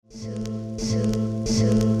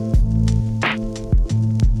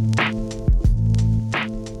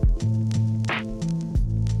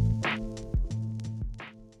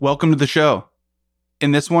Welcome to the show.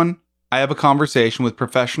 In this one, I have a conversation with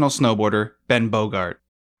professional snowboarder Ben Bogart.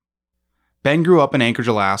 Ben grew up in Anchorage,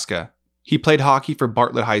 Alaska. He played hockey for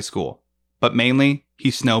Bartlett High School, but mainly, he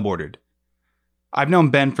snowboarded. I've known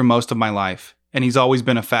Ben for most of my life, and he's always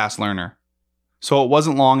been a fast learner. So it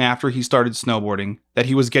wasn't long after he started snowboarding that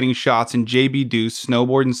he was getting shots in JB Deuce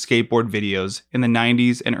snowboard and skateboard videos in the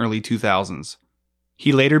 90s and early 2000s.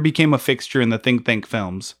 He later became a fixture in the Think Tank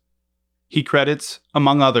films. He credits,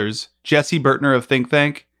 among others, Jesse Burtner of Think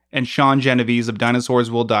Tank and Sean Genovese of Dinosaurs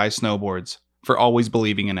Will Die Snowboards for always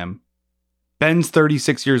believing in him. Ben's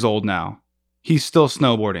 36 years old now. He's still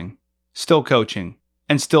snowboarding, still coaching,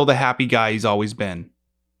 and still the happy guy he's always been.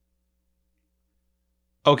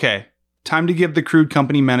 Okay, time to give the Crude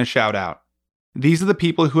Company men a shout out. These are the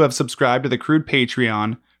people who have subscribed to the Crude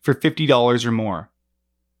Patreon for $50 or more.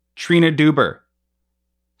 Trina Duber,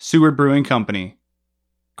 Seward Brewing Company,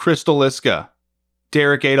 Crystal Liska,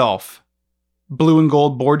 Derek Adolph, Blue and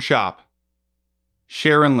Gold Board Shop,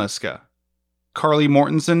 Sharon Liska, Carly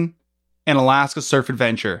Mortensen, and Alaska Surf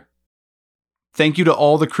Adventure. Thank you to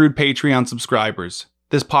all the Crude Patreon subscribers.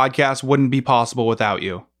 This podcast wouldn't be possible without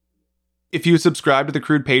you. If you subscribe to the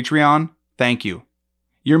Crude Patreon, thank you.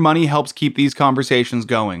 Your money helps keep these conversations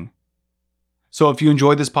going. So if you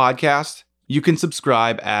enjoy this podcast, you can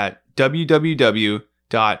subscribe at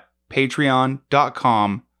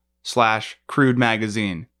www.patreon.com/Crude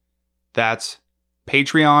Magazine. That's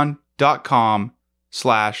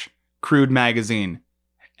patreon.com/Crude Magazine.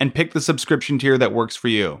 And pick the subscription tier that works for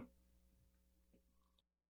you.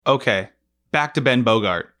 Okay, back to Ben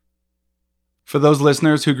Bogart. For those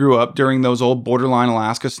listeners who grew up during those old borderline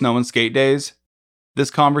Alaska snow and skate days, this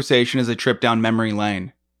conversation is a trip down memory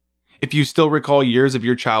lane. If you still recall years of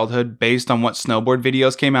your childhood based on what snowboard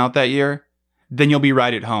videos came out that year, then you'll be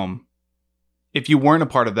right at home. If you weren't a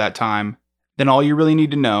part of that time, then all you really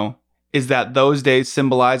need to know is that those days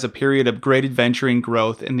symbolize a period of great adventure and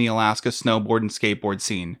growth in the Alaska snowboard and skateboard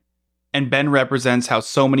scene. And Ben represents how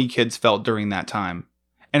so many kids felt during that time,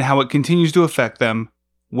 and how it continues to affect them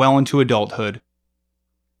well into adulthood.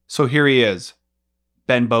 So here he is,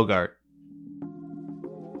 Ben Bogart.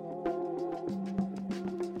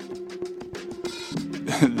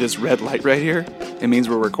 This red light right here, it means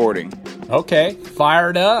we're recording. Okay,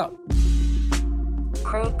 fired up.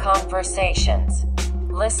 Crude Conversations.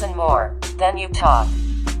 Listen more than you talk.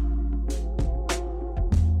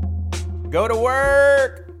 Go to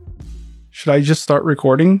work. Should I just start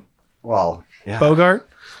recording, Well, yeah. Bogart?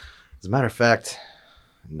 As a matter of fact,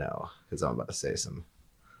 no, because I'm about to say some.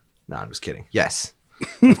 No, I'm just kidding. Yes,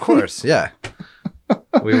 of course, yeah.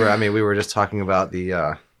 We were just talking about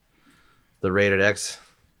the Rated X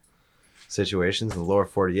situations in the lower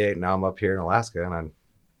 48. Now I'm up here in Alaska, and I'm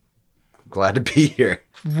glad to be here.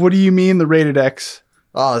 What do you mean the Rated X?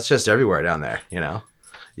 Oh, it's just everywhere down there, you know.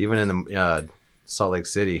 Even in the Salt Lake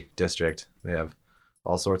City district, they have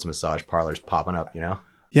all sorts of massage parlors popping up, you know.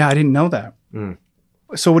 Yeah, I didn't know that.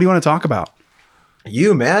 So what do you want to talk about?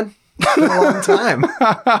 You, man. It's been a long time.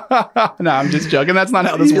 No, I'm just joking. That's not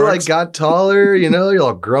how this you works. like got taller, you know. You're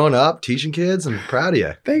all grown up, teaching kids. I'm proud of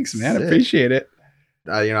you. Thanks, man. Sick. I appreciate it.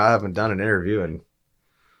 I haven't done an interview in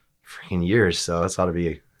freaking years, so that's ought to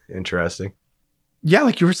be interesting. Yeah,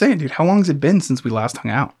 like you were saying, dude, how long has it been since we last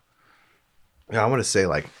hung out? Yeah, I want to say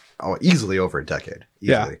easily over a decade.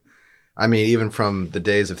 Easily. Yeah. I mean, even from the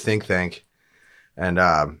days of Think Tank, and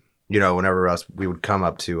whenever we would come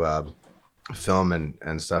up to film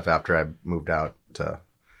and stuff after I moved out to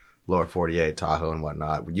lower 48, Tahoe and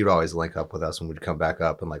whatnot, you'd always link up with us when we'd come back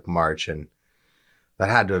up in like March, and that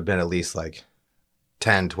had to have been at least like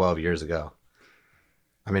 10, 12 years ago.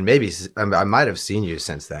 I mean, maybe I might have seen you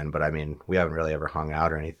since then, but I mean, we haven't really ever hung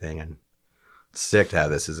out or anything, and it's sick to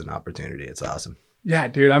have this as an opportunity. It's awesome. Yeah,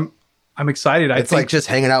 dude, I'm excited. It's like just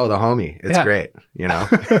hanging out with a homie. It's great, you know.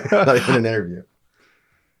 Not even an interview.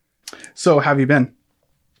 So, how have you been?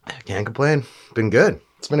 I can't complain. Been good.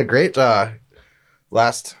 It's been a great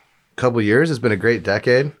last couple years. It's been a great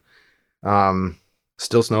decade.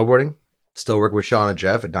 Still snowboarding. Still working with Sean and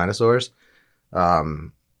Jeff at Dinosaurs.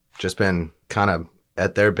 Just been kind of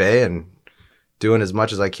at their bay and doing as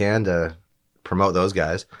much as I can to promote those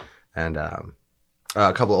guys. And a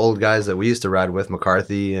couple of old guys that we used to ride with,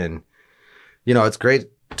 McCarthy. And, it's great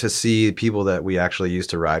to see people that we actually used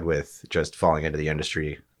to ride with just falling into the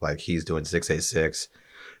industry. Like he's doing 686.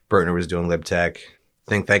 Burtner was doing LibTech.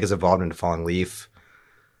 Think Tank has evolved into Falling Leaf.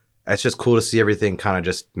 It's just cool to see everything kind of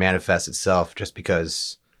just manifest itself just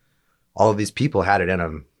because all of these people had it in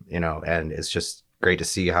them and it's just great to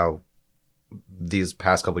see how these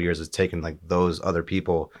past couple of years has taken like those other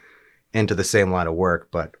people into the same line of work,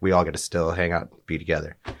 but we all get to still hang out, be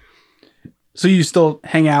together. So you still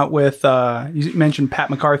hang out with, you mentioned Pat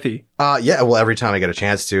McCarthy. Yeah, well, every time I get a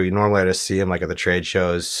chance to. Normally I just see him like at the trade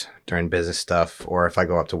shows during business stuff, or if I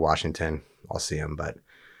go up to Washington, I'll see him. But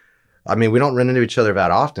I mean, we don't run into each other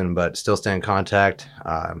that often, but still stay in contact.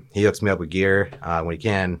 He hooks me up with gear when he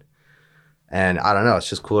can. And I don't know, it's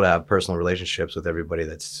just cool to have personal relationships with everybody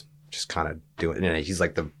that's just kind of doing it. He's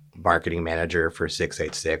like the marketing manager for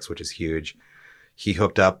 686, which is huge. He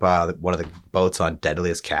hooked up one of the boats on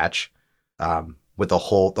Deadliest Catch. With the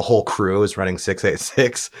whole crew is running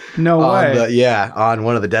 686. No way. On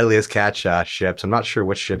one of the Deadliest Catch ships. I'm not sure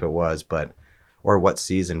which ship it was, or what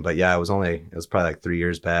season, but yeah, it was probably like 3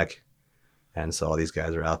 years back. And so all these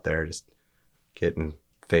guys are out there just getting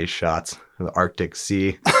face shots in the Arctic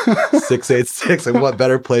Sea. 686. And what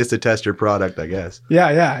better place to test your product, I guess.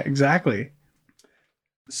 Yeah, exactly.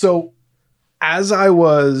 So as I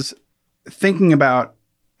was thinking about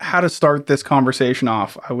how to start this conversation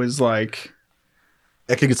off, I was like,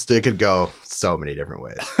 it could go so many different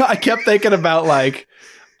ways. I kept thinking about like,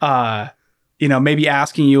 maybe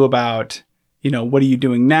asking you about, what are you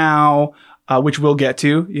doing now? Which we'll get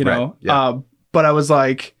to, Right, yeah. But I was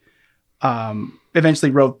like,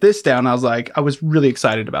 eventually wrote this down. I was like, I was really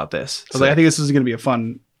excited about this. I was like, I think this is going to be a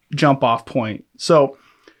fun jump off point. So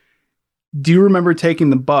do you remember taking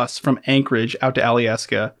the bus from Anchorage out to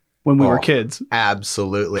Alyeska when we were kids?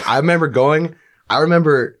 Absolutely. I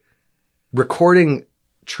remember recording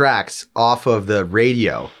tracks off of the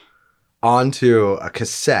radio onto a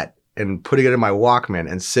cassette and putting it in my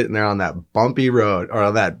Walkman and sitting there on that bumpy road or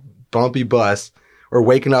on that bumpy bus, or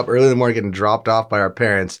waking up early in the morning getting dropped off by our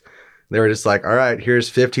parents. They were just like, all right, here's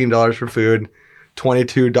 $15 for food,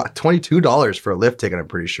 $22 for a lift ticket, I'm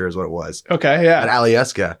pretty sure is what it was. Okay, yeah. At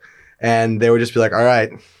Alyeska. And they would just be like, all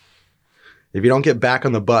right, if you don't get back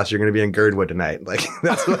on the bus, you're going to be in Girdwood tonight. Like,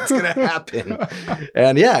 that's what's going to happen.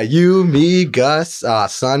 And yeah, you, me, Gus,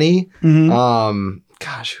 Sonny,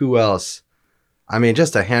 gosh, who else? I mean,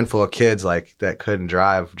 just a handful of kids like that couldn't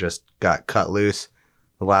drive, just got cut loose.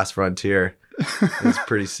 The last frontier. It's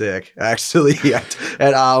pretty sick, actually. At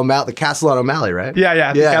the Castle on O'Malley, right?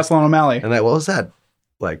 Yeah. The Castle on O'Malley. And what was that?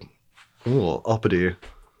 Like, uppity.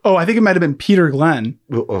 Oh, I think it might have been Peter Glenn.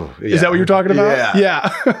 Oh, yeah. Is that what you're talking about?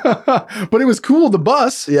 Yeah. But it was cool. The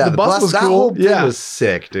bus. Yeah, the bus was that cool. Whole thing was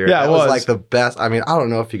sick, dude. Yeah, it was like the best. I mean, I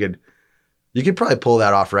don't know if you could probably pull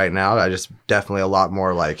that off right now. I just definitely a lot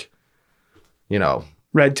more like,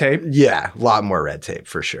 red tape. Yeah, a lot more red tape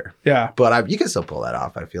for sure. Yeah. But you can still pull that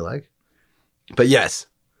off, I feel like. But yes,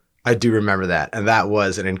 I do remember that. And that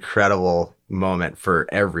was an incredible moment for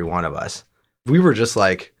every one of us. We were just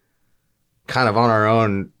like kind of on our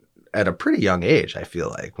own at a pretty young age, I feel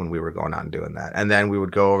like, when we were going out and doing that. And then we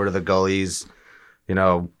would go over to the gullies,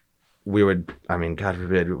 God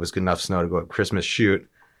forbid it was good enough snow to go at Christmas shoot.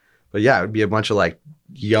 But yeah, it would be a bunch of like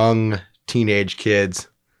young teenage kids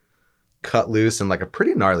cut loose in like a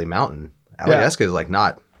pretty gnarly mountain. Alyeska is like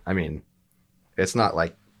it's not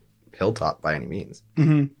like hilltop by any means,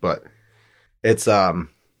 but it's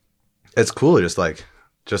cool. Just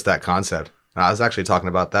that concept. And I was actually talking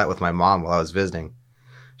about that with my mom while I was visiting.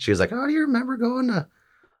 She was like, "Oh, do you remember going to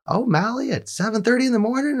O'Malley at 7:30 in the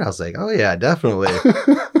morning?" And I was like, "Oh yeah, definitely."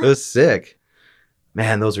 It was sick,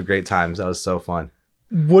 man. Those were great times. That was so fun.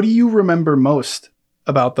 What do you remember most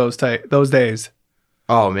about those days?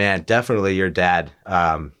 Oh man, definitely your dad.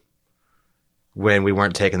 When we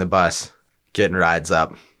weren't taking the bus, getting rides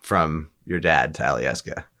up from your dad to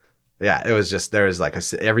Alyeska. Yeah, it was just, there was like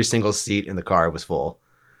every single seat in the car was full.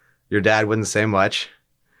 Your dad wouldn't say much.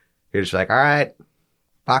 He was just like, all right,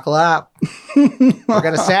 buckle up. We're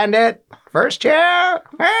going to send it. First chair.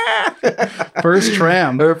 First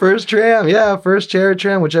tram. Or first tram. Yeah, first chair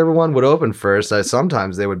tram, whichever one would open first.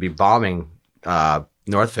 Sometimes they would be bombing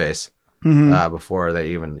North Face before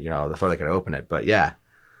they even, before they could open it. But yeah,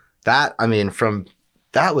 I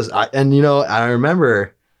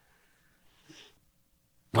remember,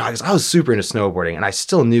 I was super into snowboarding and I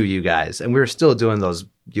still knew you guys, and we were still doing those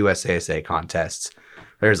USASA contests.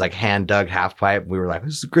 There's like hand dug half pipe. We were like,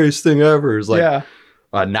 this is the greatest thing ever. It was like a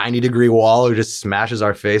 90-degree wall who just smashes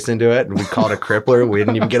our face into it, and we called it a crippler. We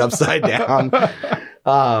didn't even get upside down.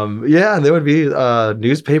 And there would be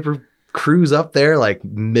newspaper crews up there, like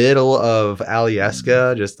middle of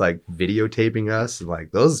Alyeska, just like videotaping us. And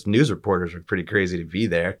like those news reporters were pretty crazy to be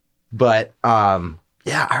there. But I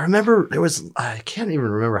remember I can't even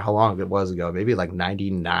remember how long it was ago, maybe like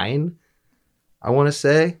 99, I want to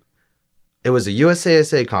say. It was a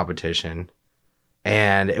USASA competition,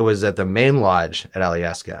 And it was at the main lodge at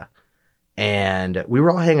Alyeska. And we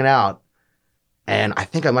were all hanging out. And I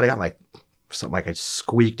think I might have got like something like I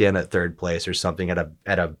squeaked in at third place or something at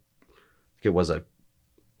a it was a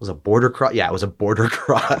border cross. Yeah, it was a border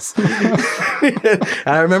cross. And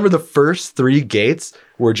I remember the first 3 gates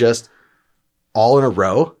were just all in a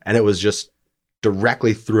row, and it was just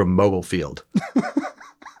directly through a mogul field.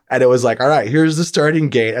 And it was like, all right, here's the starting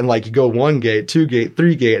gate. And like you go 1 gate, 2 gate,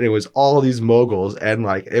 3 gate, and it was all these moguls. And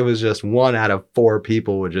like it was just 1 out of 4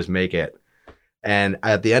 people would just make it. And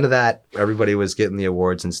at the end of that, everybody was getting the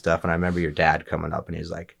awards and stuff. And I remember your dad coming up and he's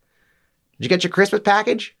like, "Did you get your Christmas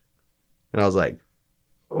package?" And I was like,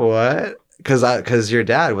 "What?" Because your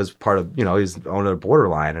dad was part of, he's the owner of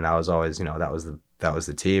Borderline. And I was always, that was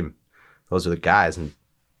the team. Those are the guys. And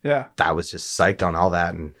Yeah. I was just psyched on all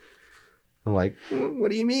that. And I'm like, "What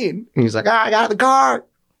do you mean?" And he's like, "I got out of the car.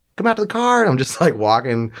 Come out to the car." And I'm just like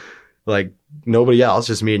walking like nobody else,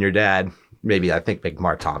 just me and your dad. Maybe I think Big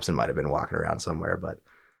Mark Thompson might have been walking around somewhere, but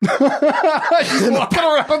Just walking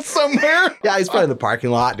around somewhere. yeah, he's probably in the parking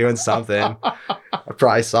lot doing something. I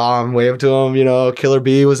probably saw him, waved to him. Killer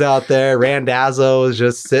B was out there. Randazzo was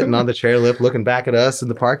just sitting on the chairlift looking back at us in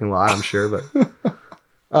the parking lot, I'm sure.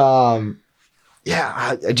 But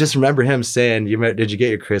yeah, I just remember him saying, "Did you get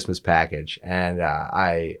your Christmas package?" And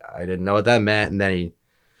I didn't know what that meant. And then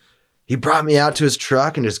he brought me out to his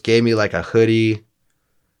truck and just gave me like a hoodie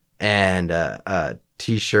and a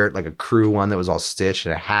t-shirt, like a crew one that was all stitched,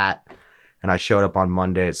 and a hat. And I showed up on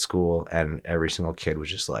Monday at school, and every single kid was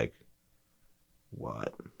just like,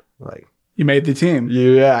 "What?" Like, You made the team.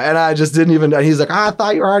 yeah. And I just didn't even, he's like, "I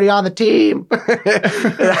thought you were already on the team." And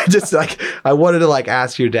I just I wanted to like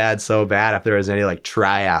ask your dad so bad if there was any like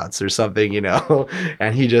tryouts or something,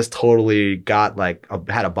 and he just totally got like,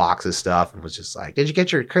 had a box of stuff and was just like, "Did you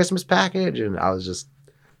get your Christmas package?" And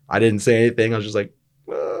I didn't say anything. I was just like,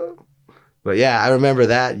 But yeah, I remember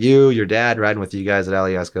that. Your dad riding with you guys at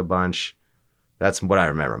Alyeska a bunch. That's what I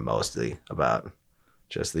remember mostly about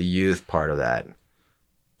just the youth part of that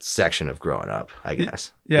section of growing up, I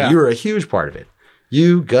guess. Yeah. But you were a huge part of it.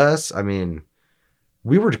 You, Gus, I mean,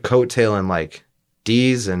 we were coattailing like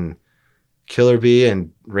D's and Killer B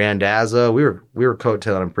and Randazzo. We were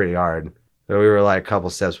coattailing them pretty hard. So we were like a couple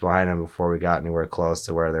steps behind them before we got anywhere close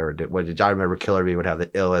to where they were. I remember Killer B would have the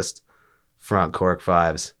illest front cork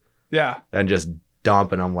 5s. Yeah. And just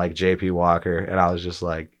dumping them like JP Walker. And I was just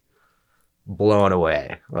like blown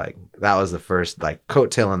away. Like that was the first, like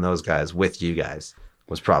coattailing those guys with you guys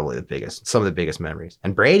was probably some of the biggest memories.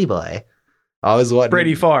 And Brady Boy, I always wanted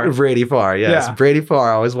Brady Farr, yes. Yeah. Brady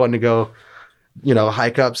Farr, I always wanted to go,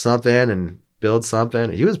 hike up something and build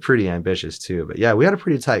something. He was pretty ambitious too. But yeah, we had a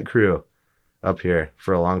pretty tight crew up here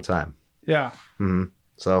for a long time. Yeah. Mm-hmm.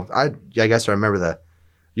 So I guess I remember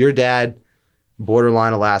your dad,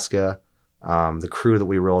 Borderline Alaska, the crew that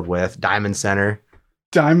we rolled with, Diamond Center,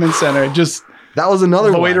 just that was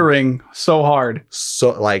another loitering one. So hard.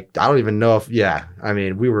 So like, I don't even know if,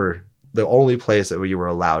 we were the only place that we were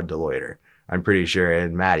allowed to loiter, I'm pretty sure.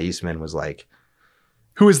 And Matt Eastman was like,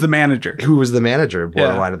 who was the manager of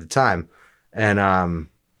Borderline at the time. And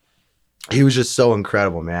he was just so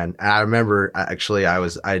incredible, man. And I remember actually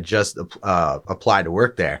I just applied to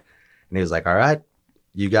work there, and he was like, "All right,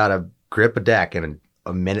 you got to grip a deck in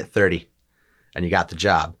a minute 30 and you got the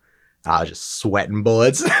job." I was just sweating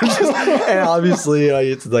bullets. And obviously,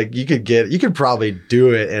 it's like you could probably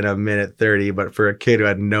do it in a minute 30, but for a kid who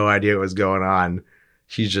had no idea what was going on,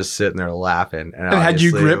 he's just sitting there laughing. And had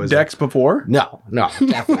you gripped decks before? No,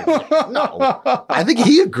 definitely no. I think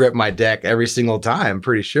he had gripped my deck every single time,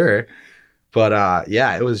 pretty sure. But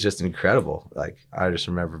yeah, it was just incredible. Like I just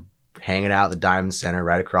remember hanging out at the Diamond Center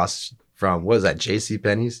right across from, what was that,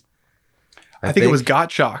 JCPenney's? I think it was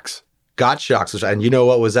Gottschalk's. Gottschalk's, and you know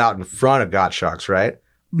what was out in front of Gottschalk's, right?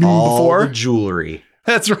 Before? All the jewelry.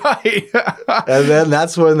 That's right. And then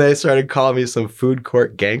that's when they started calling me some food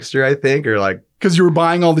court gangster, I think, or like, because you were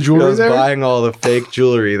buying all the jewelry I was there? buying all the fake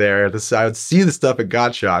jewelry there. I would see the stuff at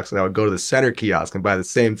Gottschalk's, and I would go to the center kiosk and buy the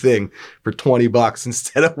same thing for $20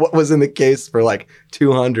 instead of what was in the case for like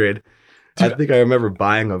 $200. I think I remember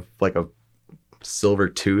buying a silver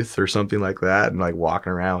tooth or something like that, and like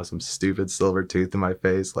walking around with some stupid silver tooth in my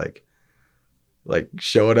face, like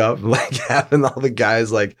showing up, like having all the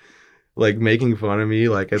guys like making fun of me,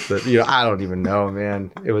 like at the, I don't even know,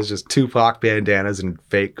 man. It was just Tupac bandanas and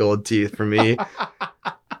fake gold teeth for me.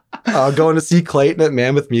 Going to see Clayton at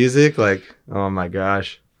Mammoth Music, like, oh my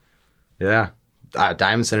gosh. Yeah.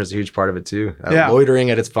 Diamond Center is a huge part of it too. Loitering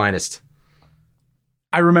at its finest.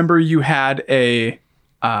 I remember you had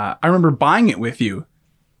I remember buying it with you,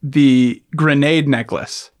 the grenade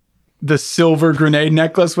necklace. the silver grenade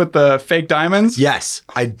necklace with the fake diamonds? Yes,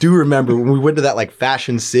 I do remember when we went to that like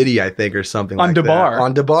Fashion City, I think, or something On like DeBar. that.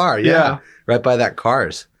 On DeBar, yeah. Yeah. Right by that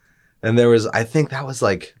Cars. And there was, I think that was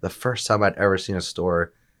like the first time I'd ever seen a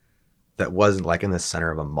store that wasn't like in the center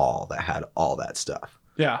of a mall that had all that stuff.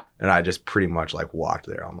 Yeah. And I just pretty much like walked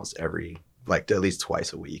there almost like at least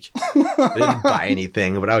twice a week. I didn't buy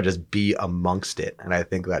anything, but I would just be amongst it. And I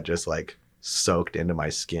think that just like soaked into my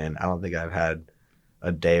skin. I don't think I've had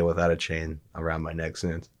a day without a chain around my neck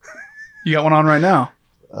since. You got one on right now.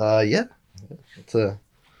 Yeah. It's a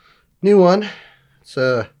new one. It's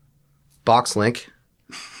a Box Link.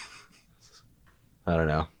 I don't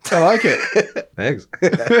know. I like it. Thanks.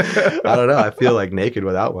 I don't know. I feel like naked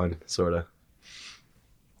without one, sort of.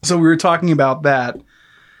 So we were talking about that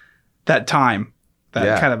time, that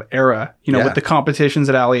Yeah. kind of era, you know, Yeah. with the competitions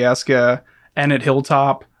at Alyeska and at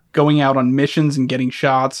Hilltop, going out on missions and getting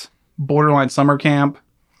shots, Borderline Summer Camp.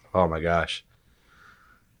 Oh my gosh.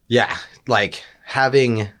 Yeah. Like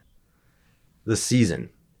having the season,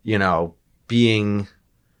 you know, being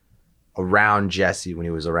around Jesse when he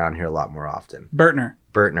was around here a lot more often. Bertner.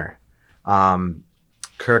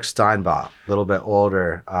 Kirk Steinbach, a little bit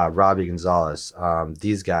older, Robbie Gonzalez,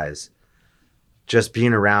 these guys, just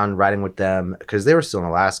being around, riding with them, because they were still in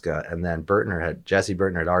Alaska, and then Jesse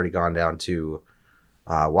Bertner had already gone down to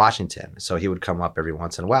Washington, so he would come up every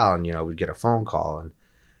once in a while, and, you know, we'd get a phone call, and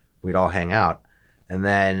we'd all hang out. And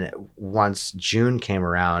then once June came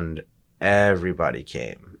around, everybody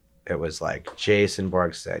came. It was like Jason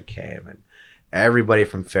Borgstead came, and everybody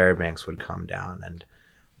from Fairbanks would come down, and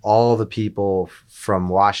all the people from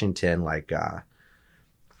Washington, like,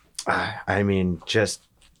 I mean, just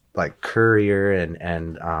like Courier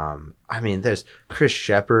and I mean, there's Chris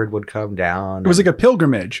Shepard would come down. It was like a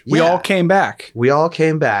pilgrimage. We Yeah. all came back. We all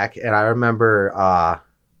came back, and I remember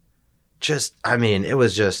it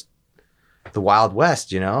was just the Wild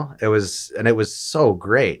West, you know? It was so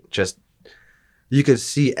great. Just, you could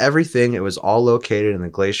see everything. It was all located in the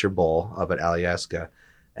Glacier Bowl up at Alyeska.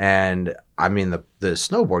 And I mean, the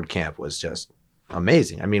snowboard camp was just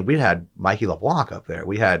amazing. I mean, we had Mikey LeBlanc up there.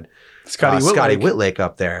 We had Scotty Whitlake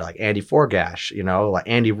up there, like Andy Forgash, you know, like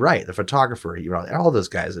Andy Wright, the photographer, you know, all those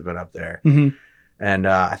guys have been up there. Mm-hmm. And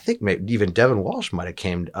I think maybe even Devin Walsh might have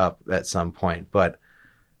came up at some point. But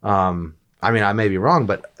I mean, I may be wrong,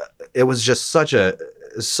 but it was just such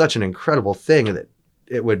an incredible thing that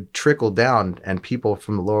it would trickle down and people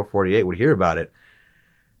from the lower 48 would hear about it.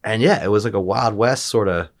 And yeah, it was like a Wild West sort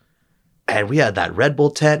of, and we had that Red Bull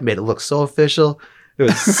tent, made it look so official. It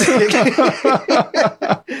was sick.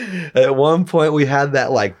 At one point we had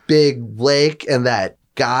that like big lake, and that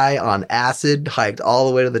guy on acid hiked all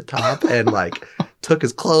the way to the top and like took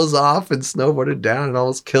his clothes off and snowboarded down and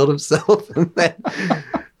almost killed himself, and then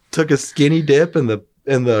took a skinny dip in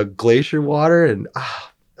the glacier water. And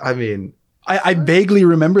I mean, I vaguely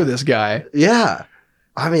remember this guy. yeah.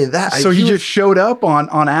 I mean, So he just showed up on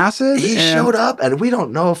acid? He showed up, and we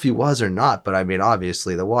don't know if he was or not, but I mean,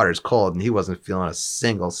 obviously the water's cold and he wasn't feeling a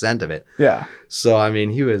single cent of it. Yeah. So, I mean,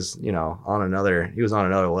 he was, you know, on another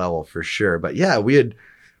level for sure. But yeah,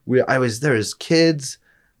 there was kids.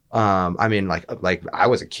 I mean, like I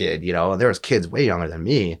was a kid, you know, and there was kids way younger than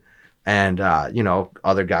me. And, you know,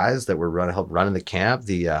 other guys that were helped running the camp,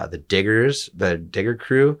 the digger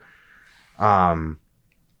crew.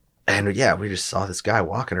 And yeah, we just saw this guy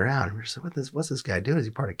walking around. And we were just like, what's this guy doing? Is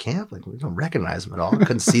he part of camp? Like, we don't recognize him at all.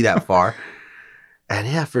 Couldn't see that far. And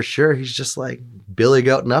yeah, for sure, he's just like Billy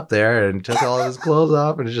Goating up there and took all of his clothes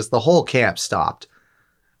off. And it's just the whole camp stopped.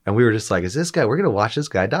 And we were just like, we're going to watch this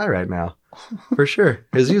guy die right now. For sure.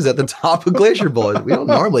 Because he was at the top of Glacier Bowl. We don't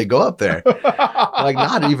normally go up there. Like,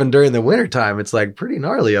 not even during the wintertime. It's like pretty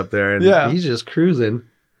gnarly up there. And yeah. He's just cruising.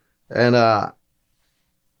 And I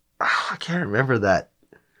can't remember that.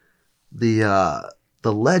 The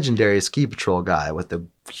legendary Ski Patrol guy with the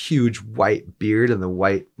huge white beard and the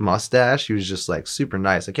white mustache, he was just like super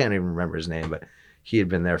nice. I can't even remember his name, but he had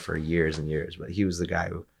been there for years and years. But he was the guy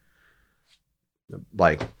who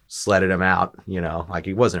like sledded him out, you know, like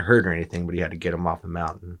he wasn't hurt or anything, but he had to get him off the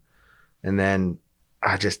mountain. And then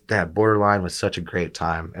that Borderline was such a great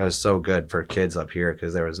time. It was so good for kids up here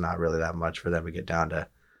because there was not really that much for them to get down to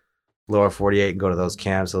lower 48 and go to those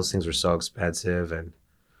camps. Those things were so expensive, and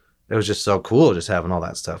it was just so cool just having all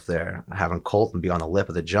that stuff there. Having Colton be on the lip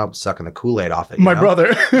of the jump, sucking the Kool-Aid off it. My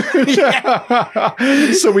brother.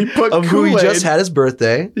 So we put of who he just had his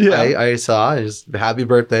birthday. Yeah. I saw. Just happy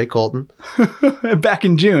birthday, Colton. Back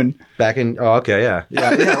in June. Okay, yeah.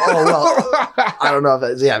 Oh, well, I don't know if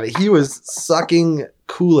that's, yeah, but he was sucking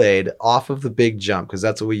Kool-Aid off of the big jump because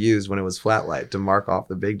that's what we used when it was flat light to mark off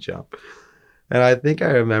the big jump. And I think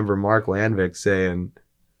I remember Mark Landvik saying,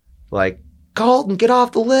 like, Colton, get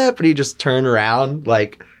off the lip. And he just turned around,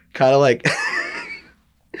 like, kind of like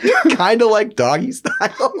doggy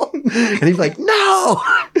style. And he's like, no.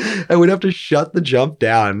 And we'd have to shut the jump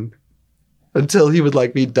down until he would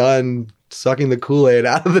like be done sucking the Kool-Aid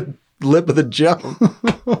out of the lip of the jump.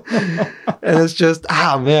 And it's just,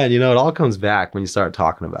 man, it all comes back when you start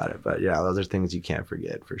talking about it. But yeah, those are things you can't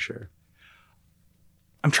forget for sure.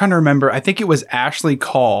 I'm trying to remember. I think it was Ashley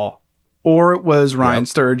Call or it was Ryan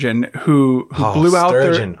Sturgeon who blew out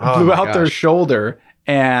their shoulder,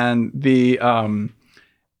 and the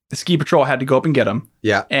ski patrol had to go up and get him.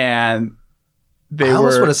 Yeah. And I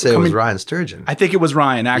almost want to say it was Ryan Sturgeon. I think it was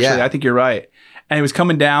Ryan, actually. Yeah. I think you're right. And he was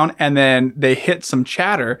coming down, and then they hit some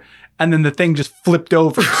chatter, and then the thing just flipped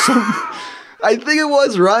over. I think it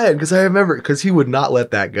was Ryan, because I remember, because he would not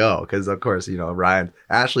let that go. Because, of course,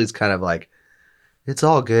 Ashley's kind of like, it's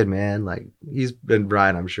all good, man. Like,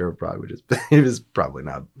 Ryan, I'm sure, probably just, he was probably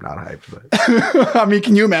not hyped. But I mean,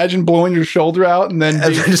 can you imagine blowing your shoulder out and then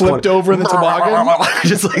being flipped over in the toboggan?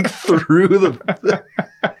 Just like through the...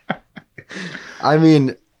 I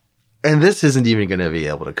mean, and this isn't even going to be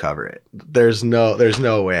able to cover it. There's no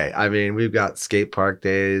way. I mean, we've got skate park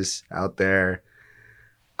days out there.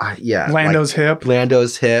 Lando's hip.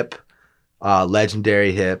 Lando's hip.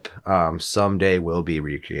 Legendary hip. Someday will be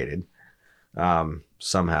recreated.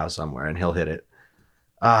 Somehow, somewhere, and he'll hit it.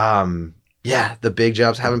 The big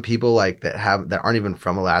jumps, having people like that aren't even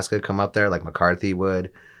from Alaska come up there, like McCarthy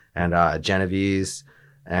would, and Genovese,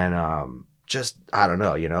 and just, I don't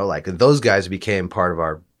know, like those guys became part of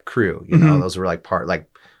our crew. Those were like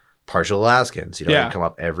partial Alaskans. They'd come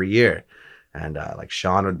up every year, and like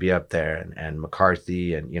Sean would be up there, and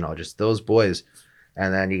McCarthy, and just those boys.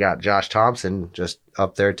 And then you got Josh Thompson just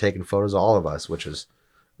up there taking photos of all of us, which was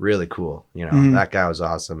really cool. That guy was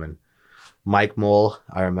awesome. And Mike Mole,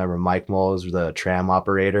 I remember Mike Mole was the tram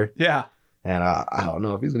operator. Yeah. And I don't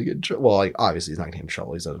know if he's going to get in trouble. Well, like, obviously he's not going to get in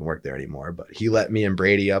trouble. He doesn't work there anymore. But he let me and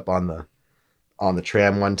Brady up on the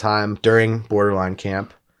tram one time during Borderline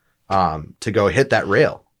Camp to go hit that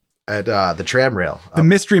rail at the tram rail. The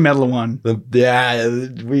mystery metal one. We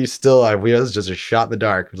was just a shot in the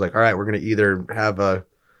dark. It was like, all right, we're going to either have a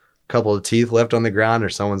couple of teeth left on the ground or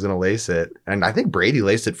someone's going to lace it. And I think Brady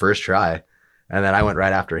laced it first try. And then I went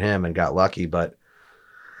right after him and got lucky.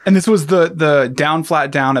 And this was the down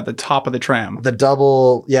flat down at the top of the tram. The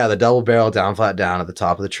double barrel down flat down at the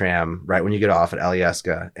top of the tram, right when you get off at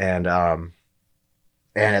Alyeska. And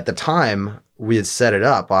at the time we had set it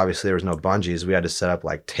up. Obviously there was no bungees. We had to set up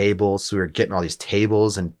like tables. So we were getting all these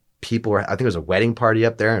tables, and people were, I think it was a wedding party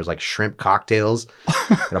up there, and it was like shrimp cocktails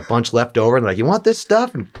and a bunch left over. And they're like, you want this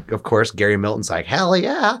stuff? And of course, Gary Milton's like, hell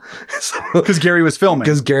yeah. Because Gary was filming.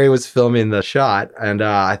 The shot. And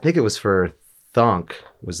I think it was for Thunk,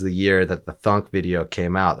 was the year that the Thunk video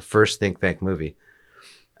came out, the first Think Tank movie.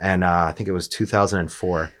 And I think it was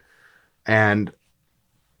 2004. And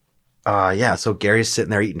so Gary's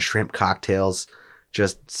sitting there eating shrimp cocktails,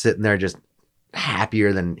 just sitting there, just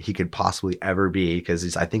happier than he could possibly ever be,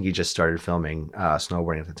 because I think he just started filming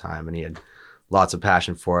snowboarding at the time, and he had lots of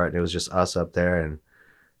passion for it. And it was just us up there, and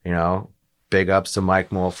big ups to Mike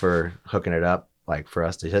Mole for hooking it up, like for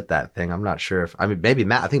us to hit that thing. I'm not sure maybe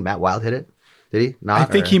Matt. I think Matt Wild hit it. Did he? Not. I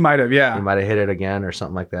think he might have. Yeah, he might have hit it again or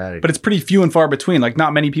something like that. But it's pretty few and far between. Like,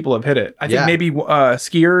 not many people have hit it. I think maybe a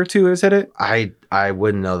skier or two has hit it. I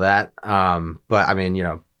wouldn't know that. But I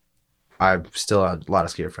mean, I've still had a lot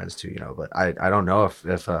of skier friends too, but I don't know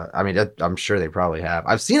if I'm sure they probably have.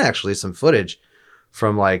 I've seen actually some footage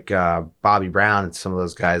from like Bobby Brown and some of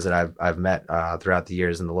those guys that I've met throughout the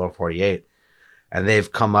years in the lower 48, and they've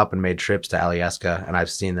come up and made trips to Alyeska, and I've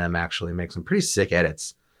seen them actually make some pretty sick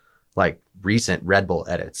edits, like recent Red Bull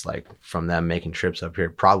edits, like from them making trips up here,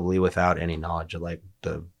 probably without any knowledge of like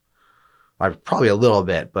probably a little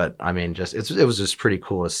bit, but I mean, it was just pretty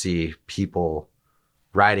cool to see people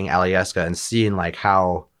riding Alyeska and seeing like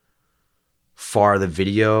how far the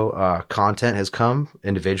video content has come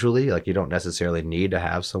individually. Like, you don't necessarily need to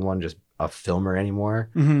have someone, just a filmer anymore.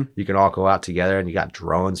 Mm-hmm. You can all go out together, and you got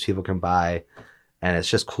drones people can buy, and it's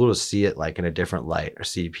just cool to see it like in a different light, or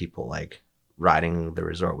see people like riding the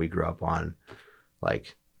resort we grew up on,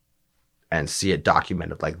 like, and see it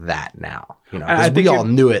documented like that now. Because we all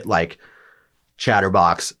knew it, like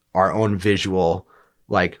Chatterbox, our own visual,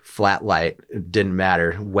 like flat light, it didn't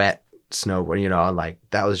matter, wet, snowboard, like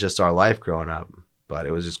that was just our life growing up. But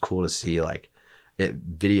it was just cool to see like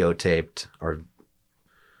it videotaped or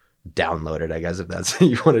download it, I guess, if that's what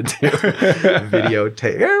you want to do.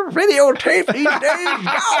 Videotape. Videotape these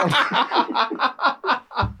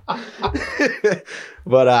days.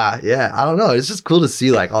 But yeah, I don't know. It's just cool to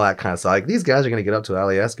see like all that kind of stuff. Like these guys are gonna get up to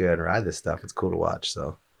Alyeska and ride this stuff. It's cool to watch.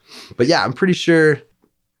 So, but yeah, I'm pretty sure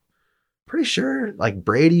like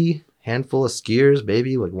Brady, handful of skiers,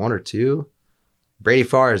 maybe like one or two. Brady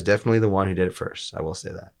Farr is definitely the one who did it first. I will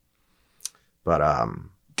say that. But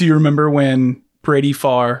do you remember when Brady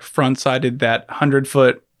Farr front-sided that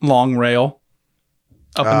 100-foot long rail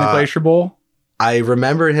up in the Glacier Bowl? I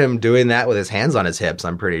remember him doing that with his hands on his hips,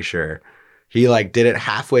 I'm pretty sure. He like did it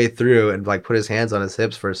halfway through and like put his hands on his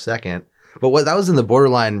hips for a second. But that was in the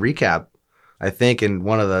Borderline recap, I think, in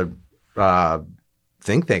one of the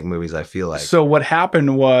Think Tank movies, I feel like. So what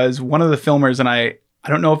happened was one of the filmers, and I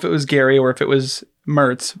don't know if it was Gary or if it was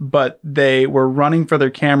Mertz, but they were running for their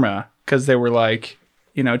camera because they were like,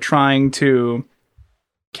 trying to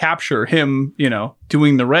capture him,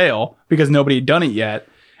 doing the rail because nobody had done it yet.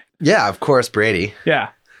 Yeah, of course, Brady. Yeah.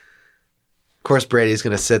 Of course, Brady's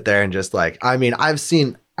going to sit there and just like, I mean, I've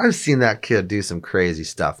seen that kid do some crazy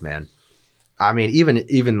stuff, man. I mean,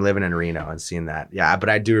 even living in Reno and seeing that. Yeah, but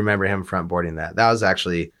I do remember him front boarding that. That was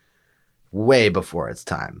actually way before its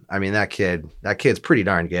time. I mean, that kid's pretty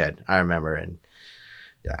darn good. I remember. And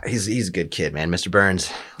yeah, he's a good kid, man. Mr.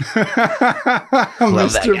 Burns. Love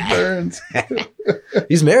Mr. that Burns.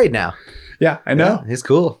 He's married now. Yeah, I know. Yeah, he's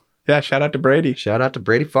cool. Yeah, shout out to Brady. Shout out to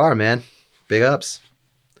Brady Farr, man. Big ups.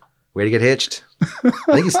 Way to get hitched. I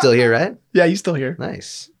think he's still here, right? Yeah, he's still here.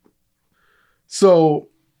 Nice. So,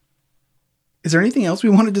 is there anything else we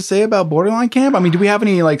wanted to say about Borderline Camp? I mean, do we have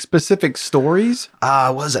any like specific stories?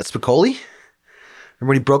 What was that, Spicoli?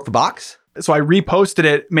 Remember when he broke the box? So I reposted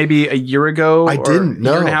it maybe a year ago. I didn't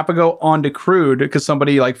know. A year and a half ago onto Crude because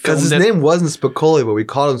somebody like filmed it. Because his name wasn't Spicoli, but we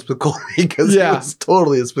called him Spicoli because he was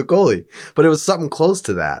totally a Spicoli. But it was something close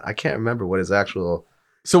to that. I can't remember what his actual...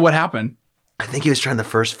 So what happened? I think he was trying the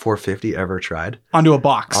first 450 ever tried. Onto a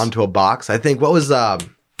box. I think, what was... I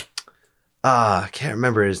can't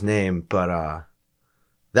remember his name, but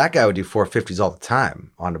that guy would do 450s all the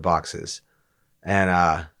time onto boxes.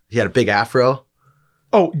 And he had a big afro.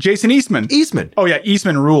 Oh, Jason Eastman. Eastman. Oh, yeah.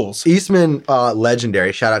 Eastman rules. Eastman,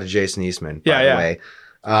 legendary. Shout out to Jason Eastman, by the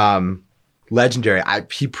way. Legendary.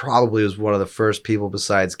 He probably was one of the first people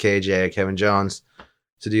besides KJ, Kevin Jones,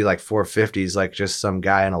 to do like 450s, like just some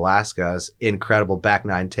guy in Alaska's incredible back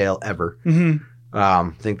nine tail ever. Mm-hmm.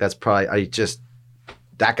 I think that's probably,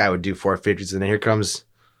 that guy would do 450s. And then here comes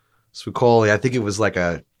Spicoli. I think it was like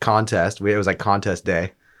a contest. It was like contest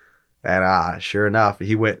day. And sure enough,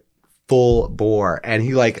 he went full bore, and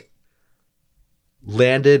he like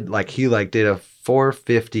landed like he like did a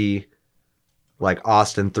 450 like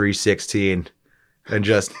Austin 316 and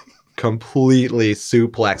just completely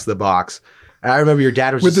suplexed the box. And I remember your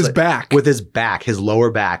dad was with just his back, his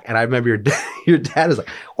lower back. And I remember your dad was like,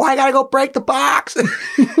 "Well, I gotta go break the box."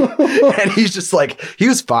 And he's just like, he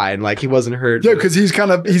was fine, like he wasn't hurt. Yeah, because he's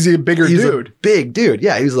a bigger dude, a big dude.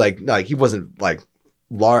 Yeah, he was like he wasn't like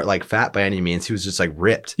fat by any means. He was just like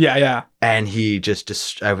ripped. Yeah. And he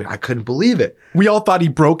just I couldn't believe it. We all thought he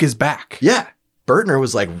broke his back. Yeah. Bertner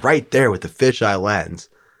was like right there with the fisheye lens.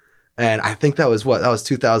 And I think that was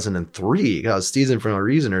 2003. I was seasoned for no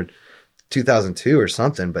reason, or 2002 or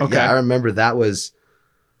something. But yeah, I remember that was,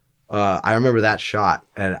 I remember that shot.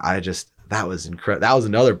 And that was incredible. That was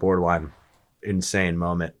another Borderline insane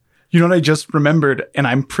moment. You know what I just remembered? And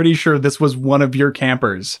I'm pretty sure this was one of your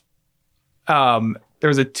campers. There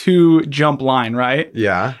was a 2 jump line, right?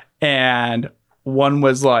 Yeah. And one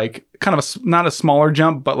was like kind of not a smaller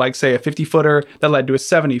jump, but like say a 50-footer that led to a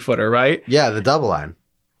 70-footer, right? Yeah, the double line.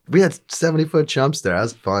 We had 70-foot jumps there. That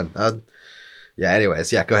was fun. Yeah,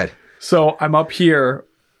 anyways. Yeah, go ahead. So I'm up here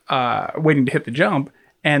waiting to hit the jump,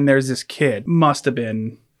 and there's this kid, must have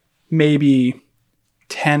been maybe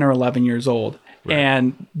 10 or 11 years old. Right.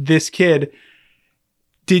 And this kid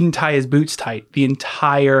didn't tie his boots tight the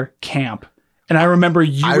entire camp. And I remember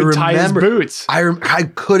you would tie his boots. I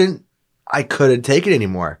couldn't take it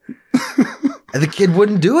anymore. And the kid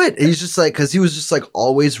wouldn't do it. He's just like, because he was just like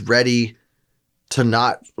always ready to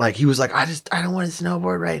not, like, he was like, I don't want to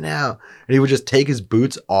snowboard right now. And he would just take his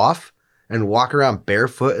boots off and walk around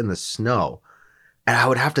barefoot in the snow. And I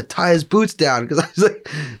would have to tie his boots down because I was like,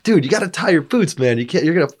 dude, you got to tie your boots, man.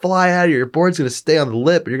 You're going to fly out of your board's going to stay on the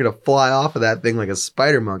lip, and you're going to fly off of that thing like a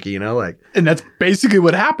spider monkey, like. And that's basically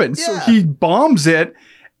what happened. Yeah. So he bombs it,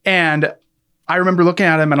 and I remember looking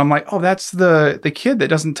at him and I'm like, oh, that's the kid that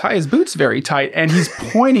doesn't tie his boots very tight. And he's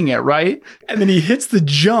pointing it, right? And then he hits the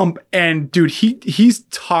jump and dude, he's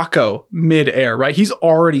taco midair, right? He's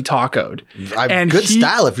already tacoed. And good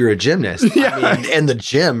style if you're a gymnast. Yeah. I mean, in the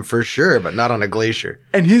gym for sure, but not on a glacier.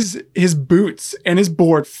 And his boots and his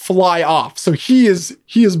board fly off. So he is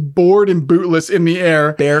board and bootless in the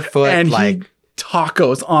air. Barefoot, and like... he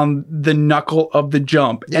tacos on the knuckle of the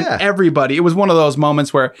jump. Yeah. And everybody, it was one of those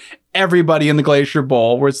moments where everybody in the Glacier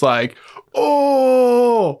Bowl was like,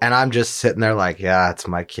 oh. And I'm just sitting there like, yeah, it's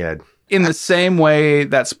my kid. In the same way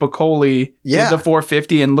that Spicoli Yeah. did the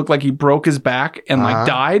 450 and looked like he broke his back and like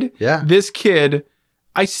died. Yeah. This kid,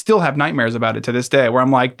 I still have nightmares about it to this day where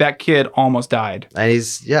I'm like, that kid almost died.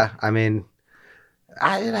 And I mean,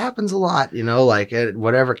 it happens a lot, you know, like at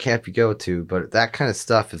whatever camp you go to, but that kind of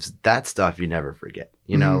stuff is that stuff you never forget,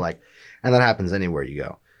 you know, like, and that happens anywhere you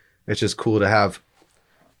go. It's just cool to have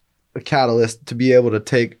a catalyst to be able to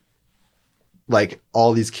take like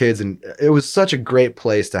all these kids. And it was such a great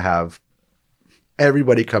place to have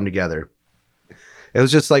everybody come together. It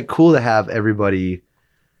was just like cool to have everybody,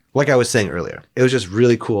 like I was saying earlier, it was just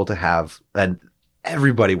really cool to have, and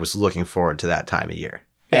everybody was looking forward to that time of year.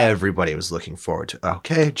 Yeah. Everybody was looking forward to,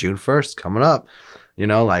 okay, June 1st coming up, you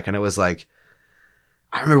know, like, and it was like,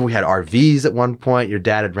 I remember we had RVs at one point. Your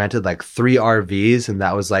dad had rented like 3 RVs, and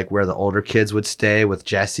that was like where the older kids would stay with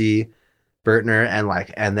Jesse Bertner. And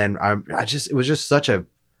like, and then it was just such a,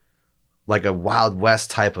 like a Wild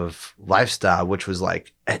West type of lifestyle, which was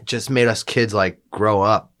like, it just made us kids like grow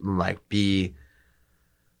up and like be,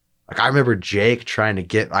 like, I remember Jake trying to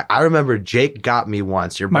get, I remember Jake got me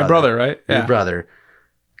once, My brother, right? Your brother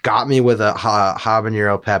got me with a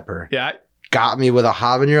habanero pepper. Yeah. Got me with a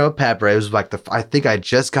habanero pepper. It was like I think I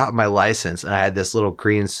just got my license and I had this little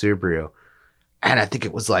green Subaru. And I think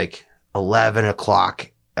it was like 11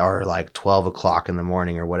 o'clock or like 12 o'clock in the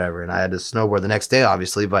morning or whatever. And I had to snowboard the next day,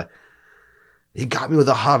 obviously. But he got me with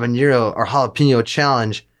a habanero or jalapeno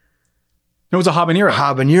challenge. It was a habanero.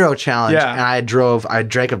 Habanero challenge. Yeah. And I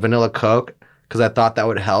drank a vanilla Coke because I thought that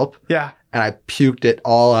would help. Yeah. And I puked it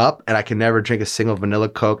all up. And I could never drink a single vanilla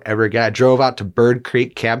Coke ever again. I drove out to Bird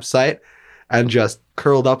Creek campsite and just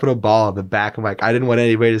curled up in a ball on the back of my, I didn't want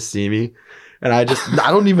anybody to see me. And I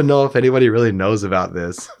don't even know if anybody really knows about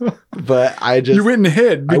this, but you went and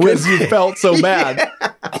hid because you felt so bad.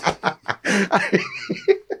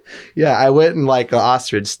 Yeah. I went and like an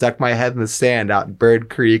ostrich, stuck my head in the sand out in Bird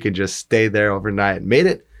Creek and just stayed there overnight. Made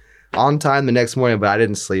it on time the next morning, but I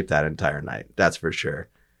didn't sleep that entire night. That's for sure.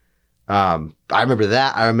 I remember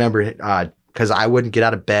that. I remember, because I wouldn't get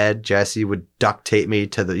out of bed. Jesse would duct tape me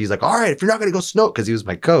he's like, all right, if you're not going to go snow, because he was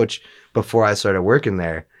my coach before I started working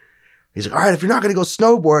there. He's like, all right, if you're not going to go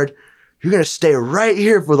snowboard, you're going to stay right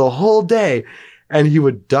here for the whole day. And he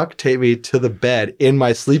would duct tape me to the bed in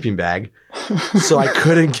my sleeping bag so I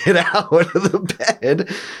couldn't get out of the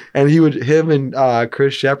bed. And him and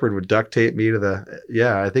Chris Shepard would duct tape me to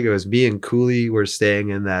I think it was me and Cooley were staying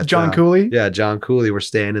in that. John Cooley? Yeah, John Cooley were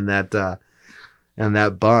staying in that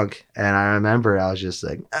bunk. And I remember I was just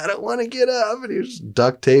like, I don't want to get up. And he just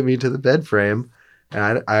duct taped me to the bed frame.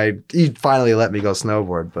 And he finally let me go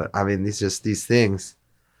snowboard. But I mean, these things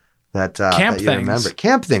that camp that you things. remember.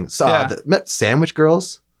 Camp things. Yeah. Sandwich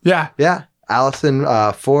Girls. Yeah. Yeah. Allison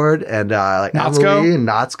Ford and like Natsko. Emily and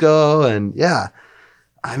Natsko. And yeah.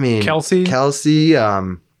 I mean, Kelsey.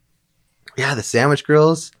 The Sandwich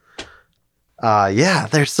Girls.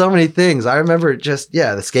 There's so many things. I remember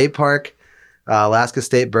the skate park. Alaska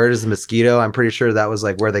State Bird is the Mosquito. I'm pretty sure that was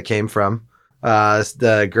like where they came from.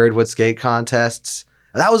 The Girdwood skate contests.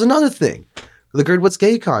 That was another thing. The Girdwood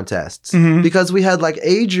skate contests. Mm-hmm. Because we had like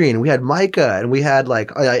Adrian, we had Micah, and we had like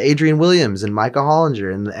Adrian Williams and Micah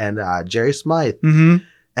Hollinger and Jerry Smythe. Mm-hmm.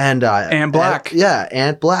 And Ant Black.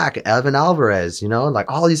 Ant Black, Evan Alvarez, you know, like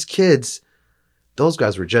all these kids, those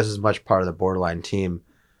guys were just as much part of the Borderline team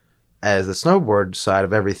as the snowboard side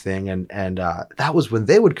of everything. And that was when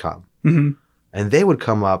they would come. Mm-hmm. And they would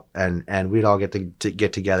come up and we'd all get to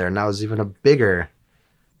get together. And that was even a bigger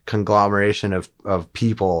conglomeration of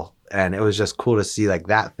people. And it was just cool to see like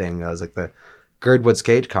that thing. It was like the Girdwood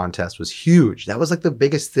skate contest was huge. That was like the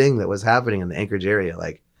biggest thing that was happening in the Anchorage area,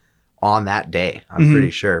 like on that day, I'm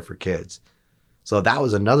pretty sure, for kids. So that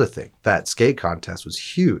was another thing. That skate contest was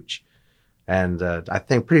huge. And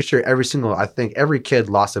pretty sure every kid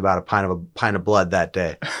lost about a pint of blood that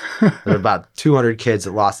day. There were about 200 kids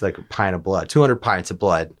that lost like a pint of blood, 200 pints of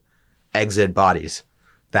blood, exited bodies.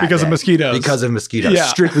 Because of mosquitoes. Because of mosquitoes. Yeah.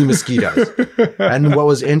 Strictly mosquitoes. And what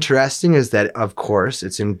was interesting is that, of course,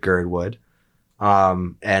 it's in Girdwood.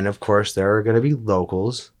 And, of course, there are going to be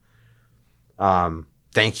locals.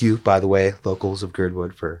 thank you, by the way, locals of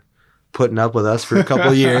Girdwood, for putting up with us for a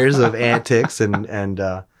couple of years of antics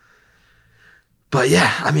but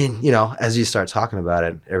yeah, I mean, as you start talking about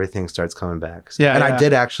it, everything starts coming back. Yeah, and yeah. I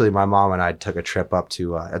did actually, my mom and I took a trip up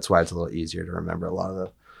to, that's why it's a little easier to remember a lot of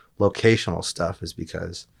the locational stuff, is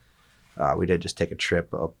because we did just take a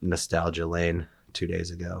trip up Nostalgia Lane 2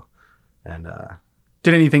 days ago. And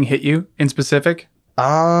Did anything hit you in specific?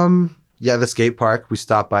 yeah, the skate park, we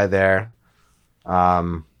stopped by there.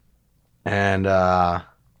 And when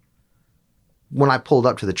I pulled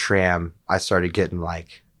up to the tram, I started getting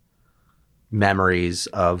like memories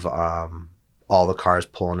of all the cars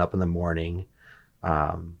pulling up in the morning.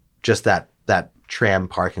 Just that tram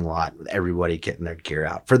parking lot with everybody getting their gear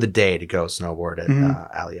out for the day to go snowboard at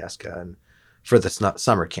Alyeska and for the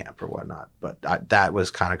summer camp or whatnot. But that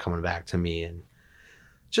was kind of coming back to me, and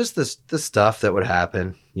just the stuff that would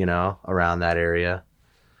happen, around that area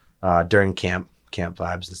during camp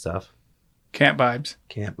vibes and stuff. Camp vibes.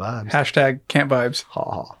 Camp vibes. Hashtag camp vibes.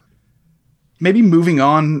 Ha. Maybe moving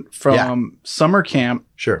on from summer camp,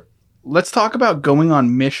 Sure. let's talk about going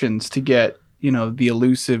on missions to get, the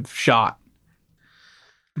elusive shot.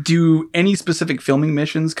 Do any specific filming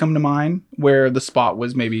missions come to mind where the spot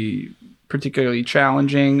was maybe particularly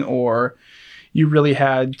challenging, or you really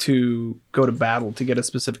had to go to battle to get a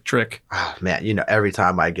specific trick? Oh, man, every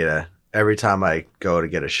time I go to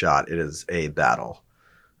get a shot, it is a battle.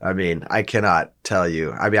 I mean, I cannot tell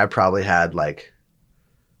you. I mean, I probably had like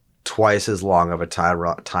twice as long of a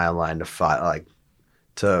timeline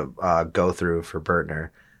to go through for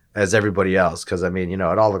Bertner as everybody else. Cause I mean, it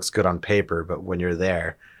all looks good on paper, but when you're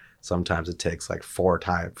there, sometimes it takes like 4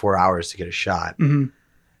 hours to get a shot. Mm-hmm.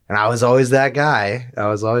 And I was always that guy.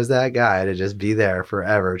 To just be there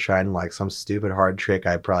forever trying like some stupid hard trick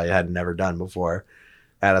I probably had never done before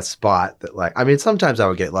at a spot that sometimes I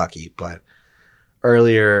would get lucky, but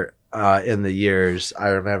earlier in the years, I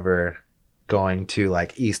remember going to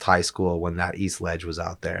like East High School when that East Ledge was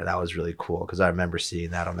out there. That was really cool because I remember seeing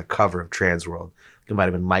that on the cover of Transworld. It might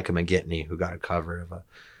have been Micah McGitney who got a cover of a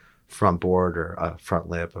front board or a front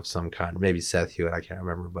lip of some kind. Maybe Seth Hewitt, I can't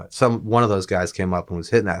remember. But one of those guys came up and was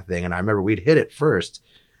hitting that thing. And I remember we'd hit it first,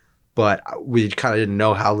 but we kind of didn't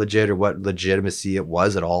know how legit or what legitimacy it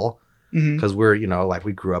was at all. Because we're,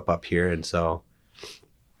 we grew up here. And so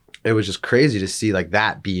it was just crazy to see like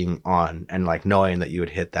that being on and like knowing that you would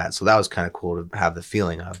hit that. So that was kind of cool to have the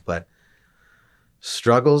feeling of. But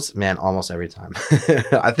struggles, man, almost every time.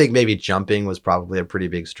 I think maybe jumping was probably a pretty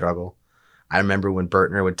big struggle. I remember when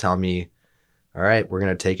Bertner would tell me, all right, we're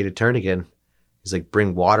going to take you to Turnagain. He's like,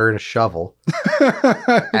 bring water and a shovel.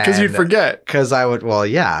 Because you'd forget. Because I would,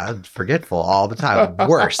 forgetful all the time.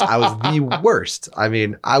 Worst. I was the worst. I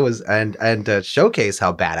mean, I was, and to showcase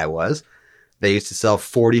how bad I was, they used to sell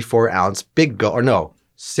 44-ounce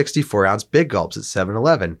 64-ounce big gulps at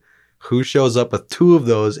 7-Eleven. Who shows up with 2 of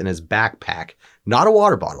those in his backpack? Not a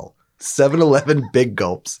water bottle. 7-Eleven big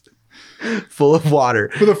gulps full of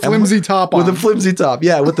water. With a flimsy top on. With a flimsy top,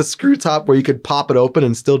 yeah. With the screw top where you could pop it open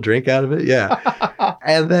and still drink out of it, yeah.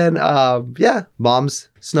 And then, mom's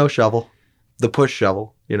snow shovel. The push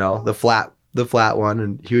shovel, the flat one.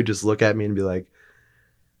 And he would just look at me and be like,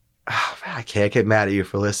 oh, man, I can't get mad at you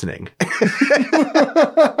for listening.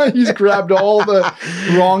 He's grabbed all the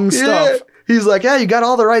wrong stuff. Yeah. He's like, yeah, you got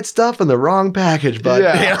all the right stuff in the wrong package, bud.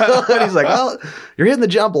 Yeah. And he's like, well, you're hitting the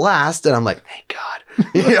jump last. And I'm like, thank God.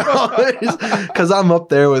 Because I'm up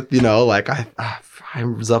there with, I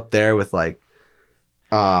was up there with like,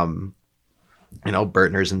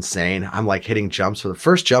 Bertner's insane. I'm like hitting jumps. For the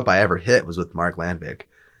first jump I ever hit was with Mark Landvik.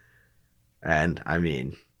 And I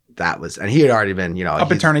mean, and he had already been,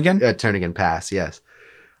 up at Turnagain? At Turnagain Pass, yes.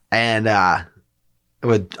 And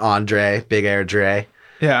with Andre, Big Air Dre.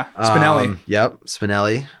 Yeah, Spinelli. Yep,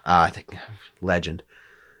 Spinelli. I think legend.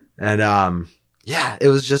 And it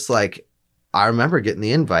was just like, I remember getting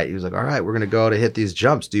the invite. He was like, all right, we're going to go to hit these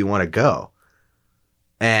jumps. Do you want to go?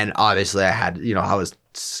 And obviously I had, I was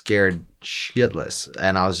scared shitless.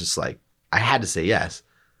 And I was just like, I had to say yes,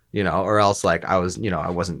 or else like I was,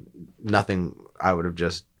 I wasn't nothing. I would have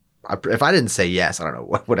just, if I didn't say yes, I don't know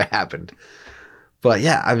what would have happened. But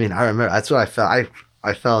yeah, I mean, I remember that's what I felt.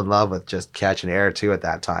 I fell in love with just catching air too at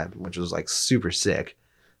that time, which was like super sick.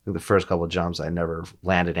 I think the first couple of jumps, I never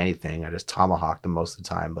landed anything. I just tomahawked them most of the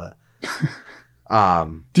time. But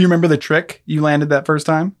do you remember the trick you landed that first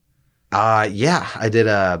time? Yeah, I did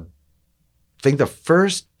I think the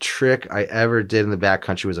first trick I ever did in the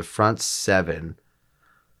backcountry was a front 7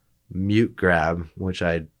 mute grab, which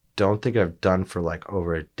I don't think I've done for like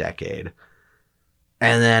over a decade.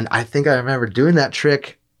 And then I think I remember doing that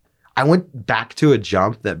trick. I went back to a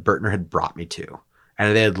jump that Bertner had brought me to.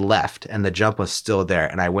 and they had left and the jump was still there.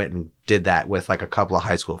 And I went and did that with like a couple of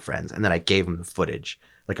high school friends. And then I gave them the footage,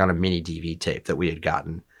 like on a mini DV tape that we had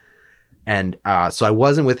gotten. And so I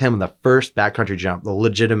wasn't with him on the first backcountry jump, the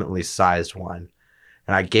legitimately sized one.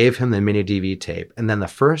 And I gave him the mini DV tape. And then the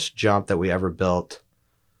first jump that we ever built,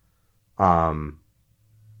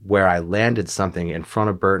 where I landed something in front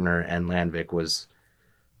of Bertner and Landvik was,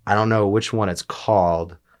 I don't know which one it's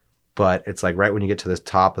called, but it's like right when you get to the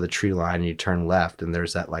top of the tree line and you turn left and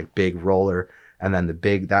there's that like big roller. And then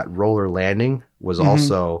that roller landing was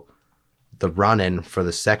also the run-in for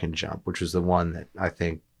the second jump, which was the one that I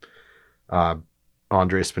think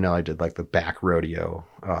Andre Spinelli did like the back rodeo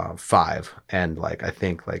 5. And like, I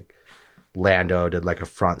think like Lando did like a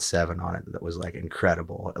front 7 on it that was like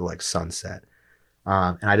incredible at like sunset.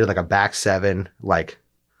 And I did like a back 7, like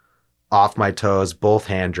off my toes, both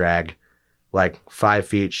hand drag, like 5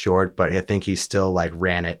 feet short, but I think he still like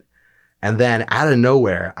ran it. And then out of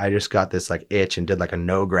nowhere, I just got this like itch and did like a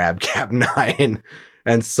no grab cap 9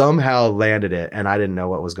 and somehow landed it. And I didn't know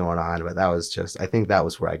what was going on, but that was just, I think that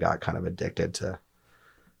was where I got kind of addicted to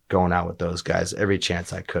going out with those guys every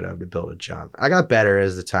chance I could have to build a jump. I got better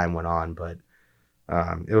as the time went on, but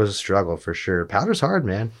it was a struggle for sure. Powder's hard,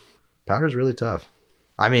 man. Powder's really tough.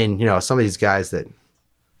 I mean, you know, some of these guys that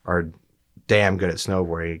are damn good at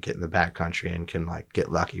snowboarding get in the backcountry and can like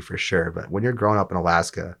get lucky for sure. But when you're growing up in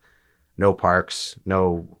Alaska, no parks,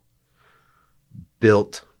 no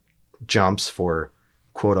built jumps for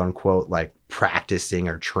quote unquote like practicing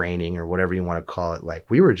or training or whatever you want to call it. Like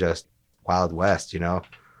we were just Wild West, you know,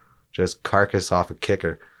 just carcass off a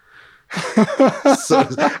kicker. So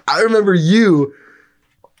I remember you.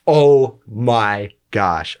 Oh my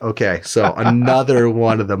gosh. Okay. So another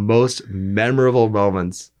one of the most memorable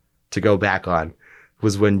moments to go back on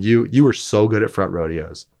was when you were so good at front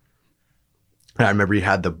rodeos. And I remember you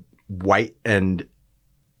had the white and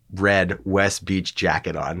red West Beach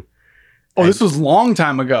jacket on. Oh, this was a long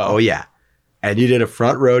time ago. Oh yeah. And you did a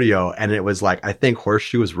front rodeo and it was like, I think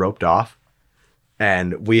Horseshoe was roped off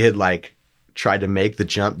and we had like tried to make the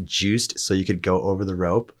jump juiced so you could go over the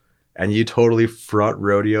rope and you totally front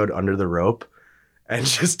rodeoed under the rope and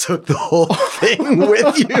just took the whole thing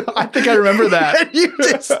with you. I think I remember that. And you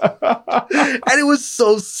just, and it was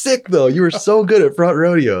so sick though. You were so good at front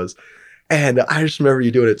rodeos. And I just remember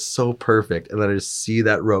you doing it so perfect. And then I just see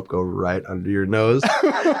that rope go right under your nose.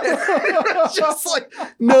 It was just like,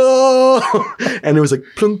 no. And it was like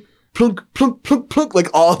plunk, plunk, plunk, plunk, plunk. Like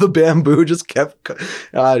all the bamboo just kept,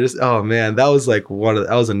 oh man, that was like that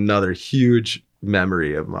was another huge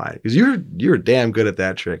memory of mine. Because you were damn good at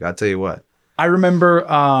that trick. I'll tell you what. I remember,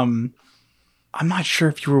 I'm not sure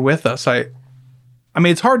if you were with us. I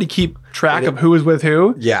mean, it's hard to keep track of who was with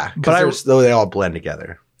who. Yeah. Because they all blend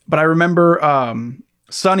together. But I remember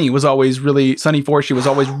Sonny Forshee was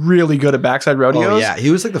always really good at backside rodeos. Oh, yeah.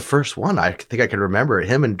 He was like the first one. I think I could remember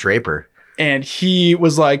him and Draper. And he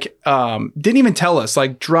was like, didn't even tell us,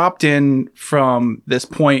 like dropped in from this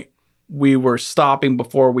point. We were stopping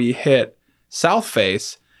before we hit South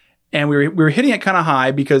Face. And we were hitting it kind of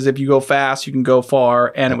high because if you go fast, you can go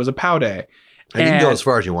far. And it was a POW day. And you can go as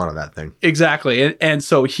far as you want on that thing. Exactly. And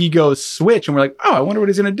so he goes switch and we're like, oh, I wonder what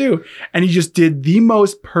he's going to do. And he just did the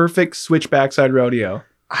most perfect switch backside rodeo.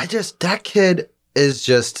 That kid is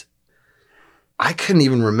just, I couldn't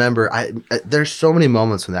even remember. There's so many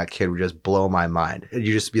moments when that kid would just blow my mind. And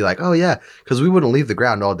you just be like, oh yeah. Because we wouldn't leave the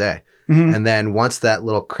ground all day. Mm-hmm. And then once that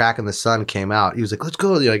little crack in the sun came out, he was like, let's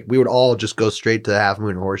go. Like we would all just go straight to the Half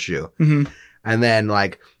Moon Horseshoe. Mm-hmm. And then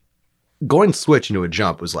like going switch into a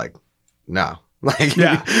jump was like, no, like,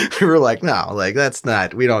 yeah. We were like, no, like, that's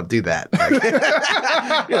not, we don't do that. Like,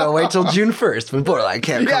 wait till June 1st when Borderline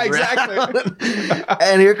Camp comes exactly.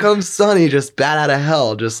 And here comes Sonny, just bat out of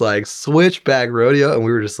hell, just like switchback rodeo. And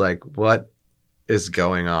we were just like, what is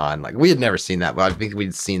going on? Like, we had never seen that, but I think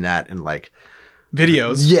we'd seen that in like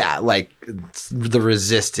videos. Yeah. Like the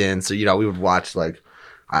Resistance, or, we would watch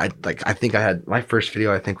I think I had my first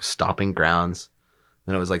video, I think was Stomping Grounds.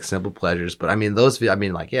 Then it was like Simple Pleasures. But I mean,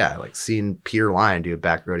 like seeing Peter Lyon do a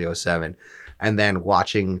back rodeo 7 and then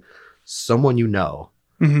watching someone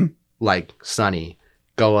mm-hmm. like Sonny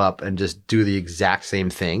go up and just do the exact same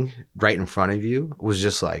thing right in front of you was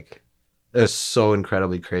just like, it was so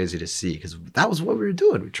incredibly crazy to see because that was what we were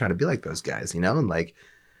doing. We were trying to be like those guys, and like,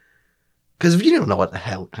 because if you don't know what the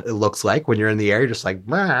hell it looks like when you're in the air, you're just like,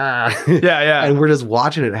 yeah. And we're just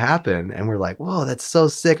watching it happen. And we're like, whoa, that's so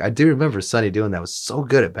sick. I do remember Sonny doing that. Was so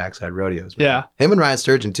good at backside rodeos. Man. Yeah. Him and Ryan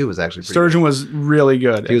Sturgeon, too, was actually pretty Sturgeon good. was really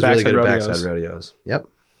good. He was really good at backside rodeos. Yep.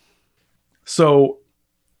 So,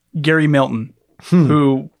 Gary Milton,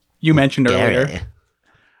 who you mentioned earlier.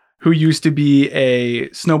 who used to be a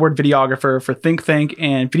snowboard videographer for Think Tank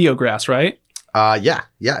and Videograss, right? Yeah.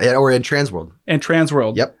 Or in Transworld. And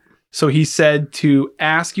Transworld. Yep. So he said to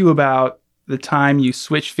ask you about the time you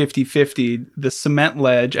switched 50-50 the cement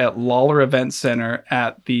ledge at Lawler Event Center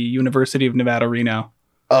at the University of Nevada, Reno.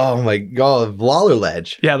 Oh my God, Lawler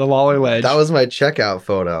Ledge. Yeah, the Lawler ledge. That was my checkout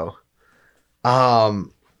photo.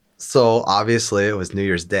 So obviously it was New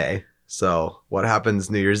Year's Day. So what happens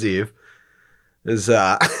New Year's Eve is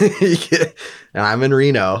and I'm in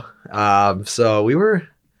Reno. So we were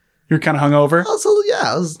You're kind of hungover.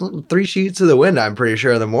 I was 3 sheets to the wind, I'm pretty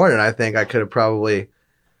sure, in the morning. I think I could have probably,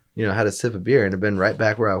 had a sip of beer and have been right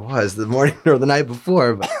back where I was the morning or the night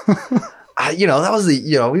before. But that was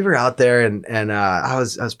we were out there and I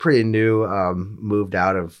was pretty new, moved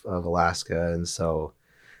out of Alaska, and so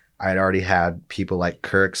I had already had people like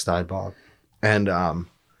Kirk Steinbach, and I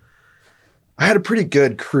had a pretty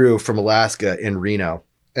good crew from Alaska in Reno,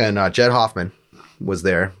 and Jed Hoffman was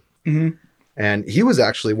there. Mm-hmm. And he was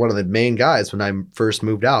actually one of the main guys when I first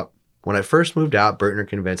moved out. When I first moved out, Bertner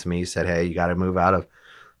convinced me. He said, hey, you got to move out of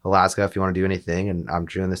Alaska if you want to do anything. And I'm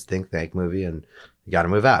doing this Think Tank movie, and you got to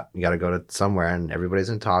move out. You got to go to somewhere. And everybody's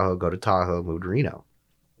in Tahoe. Go to Tahoe, move to Reno.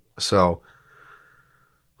 So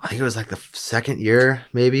I think it was like the second year,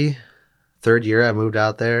 maybe third year I moved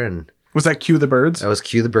out there. And Was that Cue the Birds? that was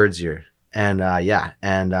Cue the Birds year. And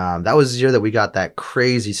that was the year that we got that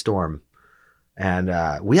crazy storm. And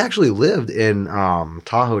we actually lived in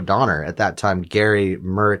Tahoe Donner at that time. Gary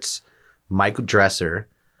Mertz, Michael Dresser,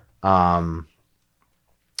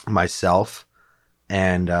 myself,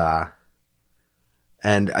 and I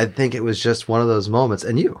think it was just one of those moments.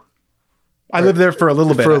 And you, I lived there for a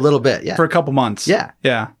little bit. for a little bit, yeah, For a couple months. yeah.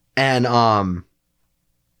 Yeah. And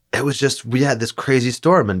it was just, we had this crazy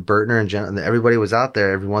storm, and Bertner and Jen, and everybody was out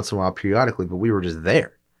there every once in a while periodically, but we were just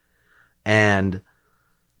there. And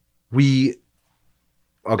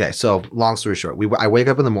okay, so long story short, I wake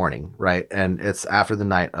up in the morning, right? And it's after the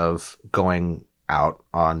night of going out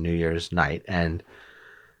on New Year's night. And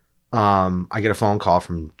I get a phone call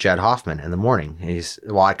from Jed Hoffman in the morning.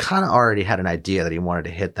 I kind of already had an idea that he wanted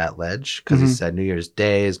to hit that ledge because he said New Year's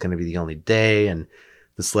Day is going to be the only day. And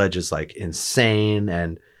this ledge is like insane.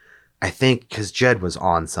 And I think because Jed was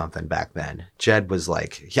on something back then. Jed was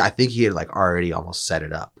like, I think he had like already almost set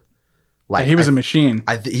it up. Like, he was a machine.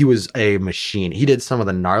 He was a machine. He did some of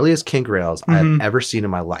the gnarliest kink rails I've ever seen in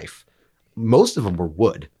my life. Most of them were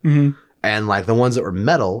wood. Mm-hmm. And like the ones that were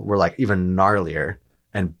metal were like even gnarlier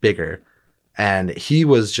and bigger. And he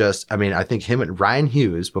was just, I think him and Ryan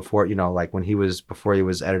Hughes before he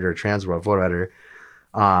was editor, Transworld photo editor,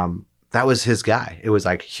 that was his guy. It was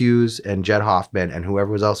like Hughes and Jed Hoffman and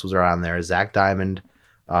whoever else was around there. Zach Diamond.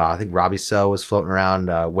 I think Robbie Sell was floating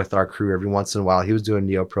around with our crew every once in a while. He was doing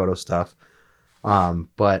Neo Proto stuff.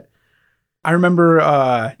 But I remember,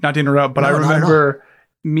 not to interrupt, but I remember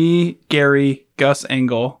me, Gary, Gus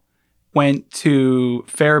Engel went to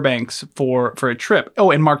Fairbanks for a trip.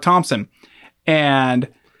 Oh, and Mark Thompson. And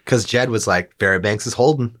because Jed was like, Fairbanks is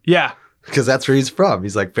holding. Yeah. Because that's where he's from.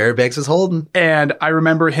 He's like, Fairbanks is holding. And I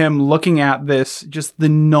remember him looking at this, just the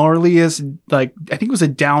gnarliest, like, I think it was a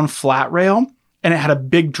down flat rail. And it had a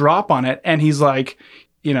big drop on it. And he's like,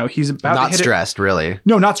 he's about not to hit stressed, really.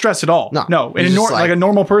 No, not stressed at all. No. And like a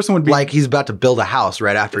normal person would be. Like he's about to build a house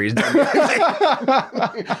right after he's done.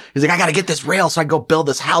 He's like, I got to get this rail so I can go build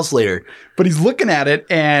this house later. But he's looking at it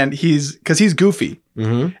and because he's goofy.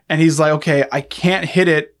 Mm-hmm. And he's like, okay, I can't hit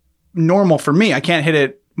it normal for me. I can't hit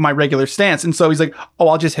it my regular stance. And so he's like, oh,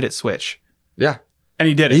 I'll just hit it switch. Yeah. And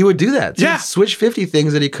he did it. He would do that. So Yeah. he'd switch 50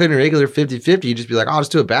 things that he couldn't regular 50-50. He'd just be like, oh, I'll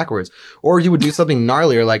just do it backwards. Or he would do something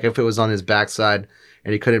gnarlier, like if it was on his backside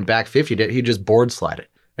and he couldn't back 50 it, he'd just board slide it.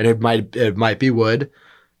 And it might be wood.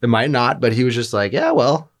 It might not, but he was just like, yeah,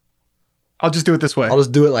 well, I'll just do it this way. I'll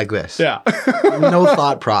just do it like this. Yeah. No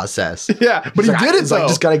thought process. Yeah. But He's he like, did it he's though. like,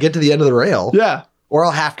 just got to get to the end of the rail. Yeah. Or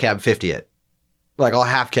I'll half cab 50 it. Like I'll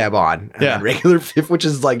half cab on. And Yeah. then regular 50, which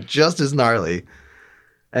is like just as gnarly.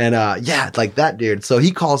 And like that dude. So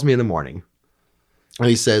he calls me in the morning. And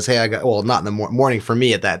he says, hey, not in the morning for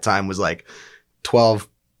me at that time was like 12,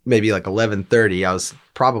 maybe like 11:30. I was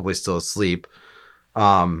probably still asleep.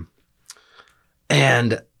 And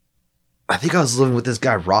I think I was living with this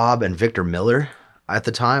guy, Rob and Victor Miller at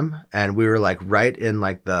the time. And we were like right in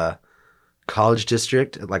like the college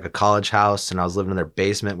district, like a college house. And I was living in their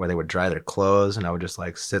basement where they would dry their clothes. And I would just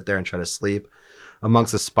like sit there and try to sleep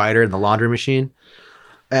amongst the spider and the laundry machine.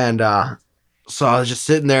 And so I was just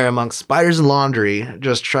sitting there amongst spiders and laundry,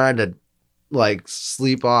 just trying to like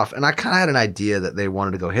sleep off. And I kind of had an idea that they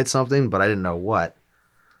wanted to go hit something, but I didn't know what.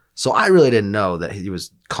 So I really didn't know that he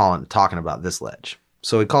was talking about this ledge.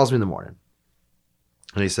 So he calls me in the morning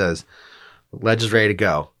and he says, ledge is ready to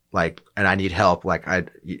go. Like, and I need help. Like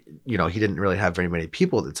he didn't really have very many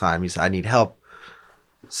people at the time. He said, I need help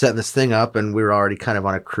setting this thing up. And we were already kind of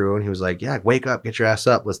on a crew. And he was like, yeah, wake up, get your ass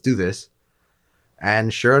up. Let's do this.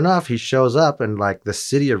 And sure enough, he shows up and like the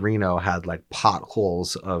city of Reno had like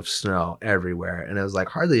potholes of snow everywhere. And it was like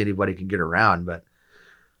hardly anybody could get around, but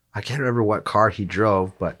I can't remember what car he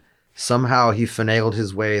drove, but somehow he finagled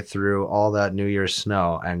his way through all that New Year's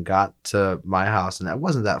snow and got to my house. And that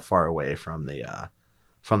wasn't that far away from the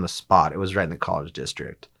spot. It was right in the College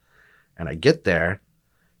District. And I get there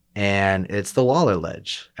and it's the Lawler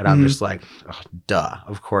Ledge. And I'm just like, oh, duh.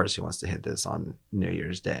 Of course he wants to hit this on New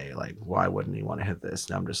Year's Day. Like, why wouldn't he want to hit this?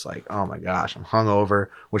 And I'm just like, oh my gosh, I'm hungover,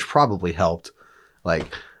 which probably helped. Like,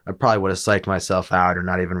 I probably would have psyched myself out or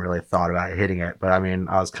not even really thought about hitting it. But I mean,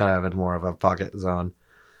 I was kind of in more of a pocket zone.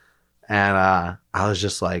 And I was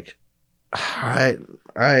just like, all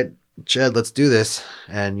right, Jed, let's do this.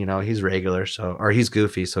 And, he's regular, or he's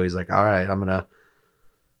goofy. So he's like, all right,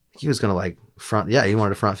 he was going to like he wanted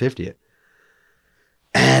to front 50 it.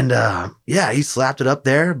 And he slapped it up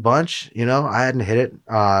there a bunch. I hadn't hit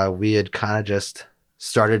it. We had kind of just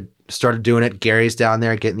started doing it. Gary's down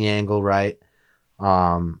there getting the angle right.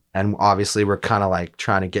 And obviously we're kind of like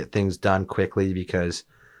trying to get things done quickly because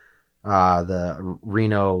the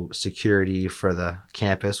Reno security for the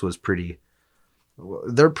campus was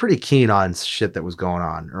they're pretty keen on shit that was going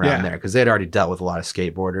on around there because they'd already dealt with a lot of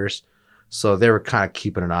skateboarders. So they were kind of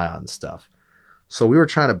keeping an eye on stuff. So we were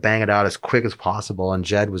trying to bang it out as quick as possible. And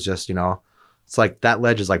Jed was just, it's like that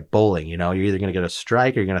ledge is like bowling, you're either going to get a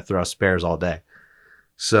strike or you're going to throw spares all day.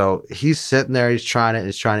 So he's sitting there, he's trying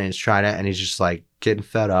it, and he's just like getting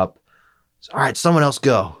fed up. So, all right, someone else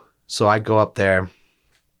go. So I go up there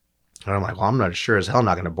and I'm like, well, I'm not sure as hell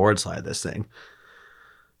not going to board slide this thing.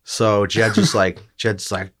 So Jed's like,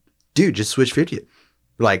 dude, just switch 50 it.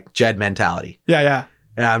 Like Jed mentality. Yeah.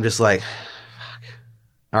 And I'm just like, fuck.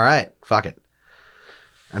 All right, fuck it.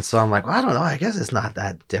 And so I'm like, well, I don't know. I guess it's not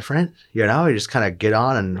that different. You just kind of get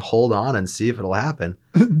on and hold on and see if it'll happen.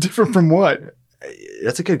 Different from what?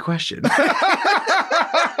 That's a good question.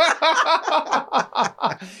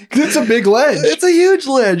 It's a big ledge. It's a huge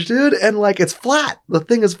ledge, dude. And like, it's flat. The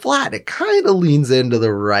thing is flat. It kind of leans into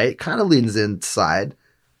the right, kind of leans inside.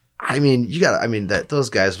 I mean, those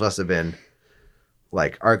guys must have been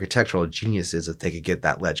like architectural geniuses if they could get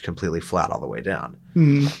that ledge completely flat all the way down.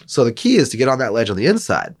 Mm-hmm. So the key is to get on that ledge on the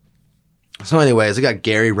inside. So anyways, I got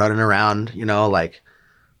Gary running around,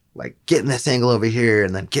 like getting this angle over here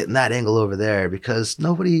and then getting that angle over there because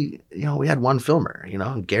nobody, we had one filmer,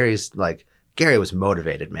 and Gary was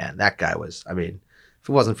motivated, man. That guy was, if it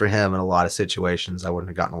wasn't for him in a lot of situations, I wouldn't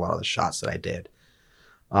have gotten a lot of the shots that I did.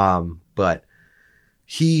 But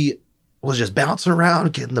he was just bouncing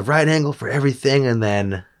around, getting the right angle for everything. And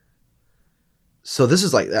then, so this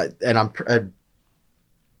is like that. And I'm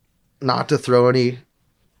not to throw any,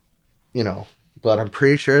 but I'm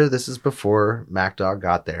pretty sure this is before Mac Dog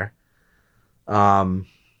got there. So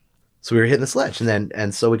we were hitting the sledge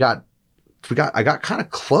and so I got kind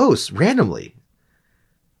of close randomly.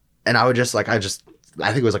 And I think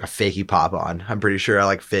it was like a fakie pop on. I'm pretty sure I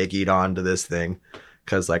like fakied onto this thing.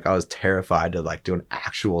 Cause like I was terrified to like do an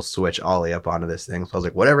actual switch ollie up onto this thing. So I was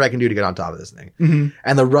like, whatever I can do to get on top of this thing. Mm-hmm.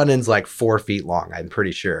 And the run-in's like 4 feet long, I'm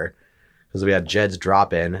pretty sure. Because we had Jed's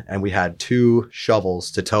drop in and we had 2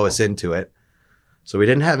 shovels to tow us into it. So we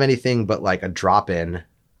didn't have anything but like a drop in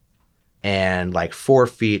and like 4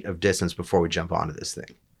 feet of distance before we jump onto this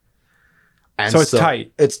thing. And so it's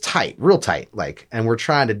tight. It's tight, real tight. Like, and we're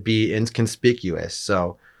trying to be inconspicuous.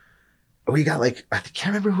 So we got like, I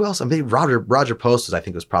can't remember who else. Maybe Roger Post, I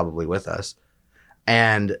think, was probably with us.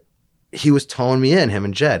 And he was towing me in, him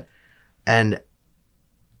and Jed. And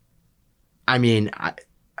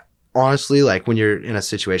honestly, like when you're in a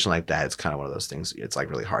situation like that, it's kind of one of those things. It's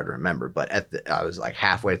like really hard to remember. But I was like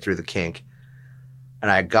halfway through the kink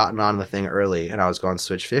and I had gotten on the thing early and I was going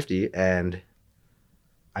switch 50 and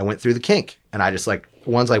I went through the kink. And I just like,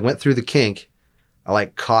 once I went through the kink, I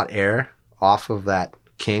like caught air off of that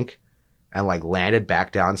kink and like landed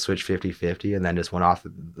back down, switch 50-50, and then just went off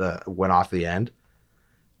the end.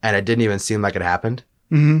 And it didn't even seem like it happened.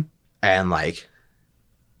 Mm-hmm. And like,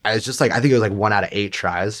 I was just like, I think it was like 1 out of 8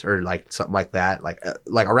 tries or like something like that. Like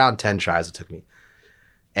around 10 tries it took me.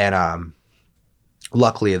 And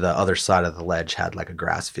luckily the other side of the ledge had like a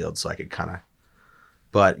grass field so I could kind of,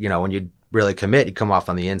 but when you really commit, you come off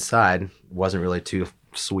on the inside. It wasn't really too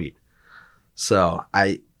sweet. So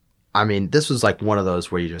this was like one of those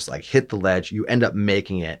where you just like hit the ledge, you end up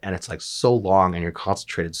making it, and it's like so long and you're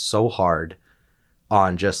concentrated so hard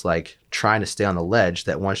on just like trying to stay on the ledge,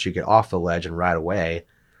 that once you get off the ledge and ride away,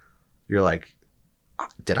 you're like,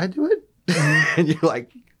 did I do it? And you're like,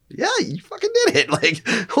 yeah, you fucking did it. Like,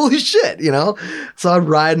 holy shit, you know? So I'm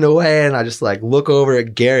riding away and I just like look over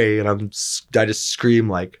at Gary and I just scream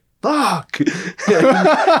like, fuck. And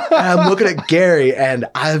I'm looking at Gary and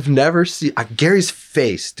I've never seen Gary's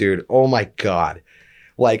face, dude. Oh my God.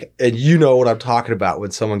 Like, and you know what I'm talking about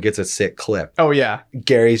when someone gets a sick clip. Oh, yeah.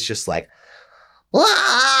 Gary's just like,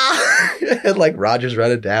 ah! And like Roger's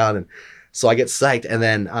running down. And so I get psyched. And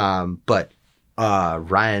then, but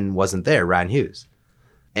Ryan wasn't there, Ryan Hughes.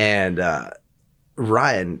 And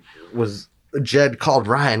Jed called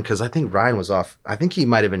Ryan because I think Ryan was off. I think he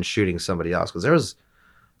might have been shooting somebody else because there was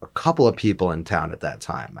a couple of people in town at that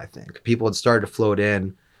time. I think people had started to float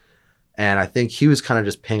in. And I think he was kind of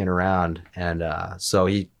just pinging around. And so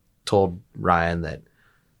he told Ryan that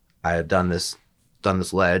I had done this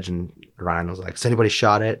ledge. And Ryan was like, has anybody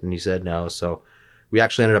shot it? And he said no. So we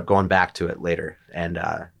actually ended up going back to it later. And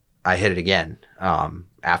I hit it again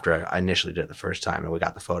after I initially did it the first time. And we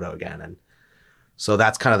got the photo again. And so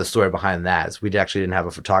that's kind of the story behind that. Is we actually didn't have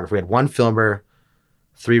a photographer. We had one filmer,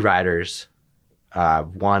 3 riders.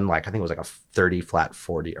 One, like, I think it was like a 30 flat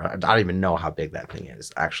 40. I don't even know how big that thing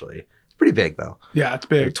is, actually. Pretty big though. Yeah, it's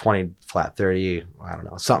big. Like 20 flat 30, I don't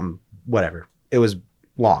know, something, whatever. It was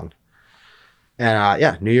long. And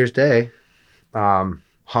yeah, New Year's Day,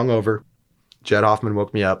 hungover. Jed Hoffman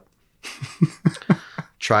woke me up,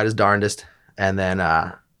 tried his darndest, and then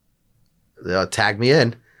tagged me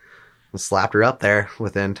in and slapped her up there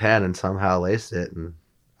within 10 and somehow laced it. And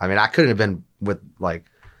I mean, I couldn't have been with like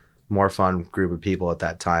more fun group of people at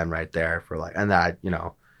that time right there for like, and that, you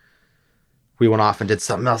know, we went off and did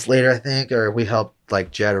something else later, I think, or we helped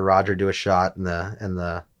like Jed or Roger do a shot in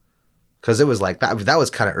the, because it was like that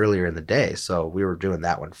was kind of earlier in the day, so we were doing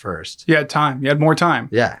that one first. You had time. You had more time.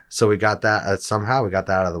 Yeah, so we got that somehow we got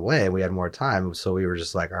that out of the way. We had more time, so we were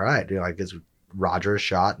just like, all right, dude, like it's Roger a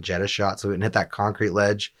shot, Jed a shot, so we didn't hit that concrete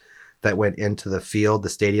ledge that went into the field, the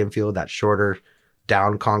stadium field, that shorter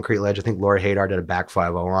down concrete ledge. I think Laura Hadar did a back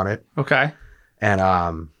 5-0 on it. Okay.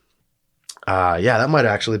 And yeah, that might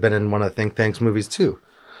have actually been in one of the Think Tanks movies too.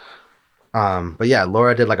 But yeah,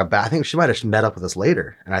 Laura did like I think she might have met up with us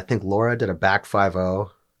later. And I think Laura did a back 5-0.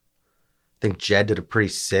 I think Jed did a pretty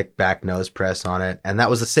sick back nose press on it. And that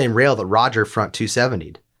was the same rail that Roger front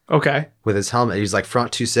 270'd. Okay. With his helmet. He's like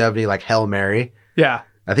front 270, like Hail Mary. Yeah.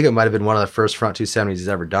 I think it might have been one of the first front 270s he's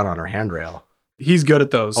ever done on her handrail. He's good at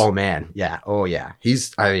those. Oh man. Yeah. Oh yeah.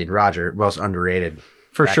 Roger, most underrated.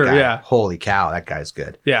 For sure. Guy. Yeah. Holy cow. That guy's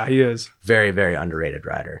good. Yeah, he is. Very, very underrated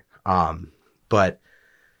rider. But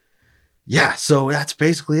yeah, so that's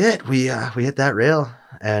basically it. We hit that rail,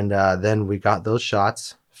 and then we got those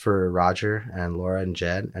shots for Roger and Laura and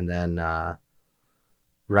Jed, and then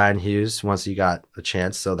Ryan Hughes once he got a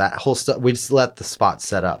chance. So that whole stuff, we just let the spot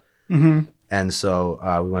set up, and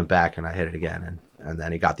so we went back and I hit it again, and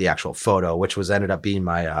then he got the actual photo, which ended up being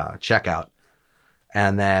my checkout,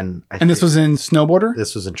 and then this was in Snowboarder.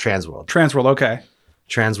 This was in Transworld. Transworld, okay.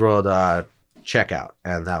 Transworld checkout,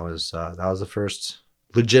 and that was the first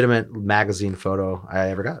legitimate magazine photo I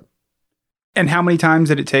ever got. And how many times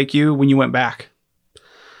did it take you when you went back?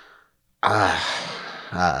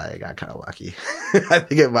 I got kind of lucky. I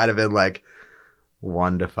think it might have been like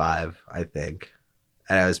 1 to 5, I think.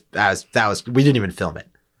 And that was we didn't even film it.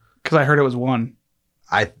 Because I heard it was 1.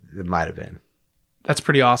 It might have been. That's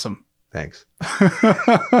pretty awesome. Thanks.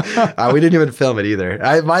 We didn't even film it either.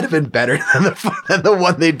 It might have been better than the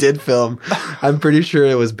one they did film. I'm pretty sure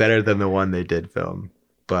it was better than the one they did film.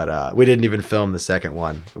 But we didn't even film the second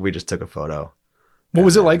one. We just took a photo. What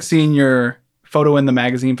was it like seeing your photo in the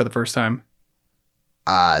magazine for the first time?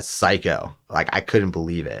 Psycho. Like, I couldn't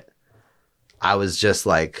believe it. I was just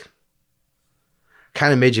like,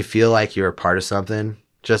 kind of made you feel like you were part of something.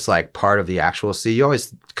 Just like part of the actual scene. You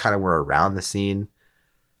always kind of were around the scene.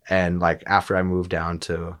 And like after I moved down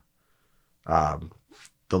to the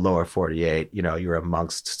lower 48, you know, you're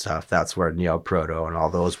amongst stuff. That's where Neo Proto and all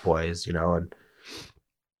those boys, you know, and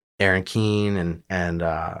Aaron Keane and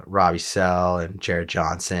Robbie Sell and Jared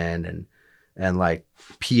Johnson and like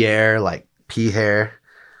Pierre, like P-Hair,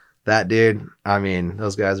 that dude. I mean,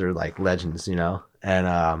 those guys are like legends, you know. And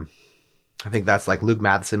I think that's like Luke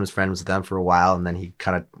Matheson was friends with them for a while, and then he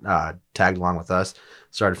kind of tagged along with us,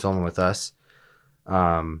 started filming with us.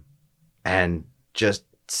 And just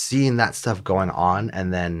seeing that stuff going on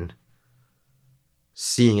and then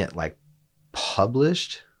seeing it like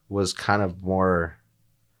published was kind of more,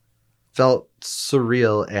 felt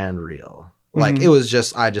surreal and real. Like it was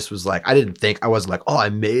just, I just was like, I wasn't like, oh, I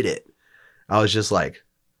made it. I was just like,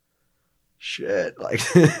 shit. Like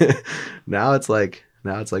now it's like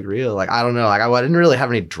real. Like, I don't know. Like I didn't really have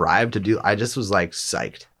any drive to do. I just was like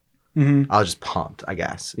psyched. Mm-hmm. I was just pumped, I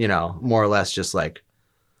guess, you know, more or less just like,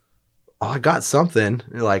 oh, I got something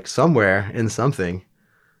like somewhere in something,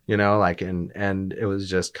 you know, like, and it was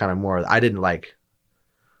just kind of more, I didn't like,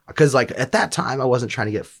 because like at that time I wasn't trying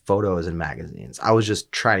to get photos in magazines. I was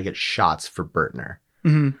just trying to get shots for Bertner.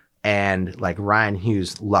 Mm-hmm. And like Ryan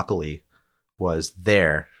Hughes, luckily, was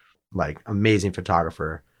there, like amazing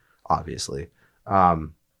photographer, obviously.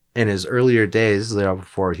 In his earlier days, you know,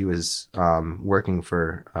 before he was working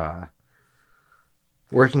for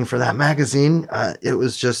that magazine, it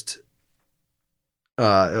was just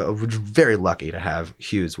very lucky to have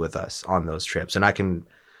Hughes with us on those trips. And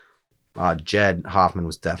Jed Hoffman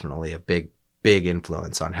was definitely a big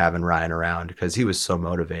influence on having Ryan around because he was so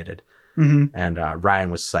motivated. Mm-hmm. And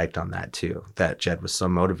Ryan was psyched on that too, that Jed was so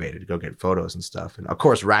motivated to go get photos and stuff. And of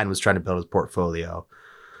course, Ryan was trying to build his portfolio.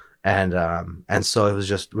 And so it was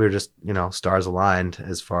just, we were just, you know, stars aligned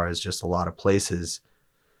as far as just a lot of places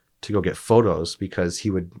to go get photos because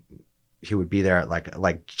he would be there at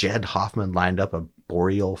like Jed Hoffman lined up a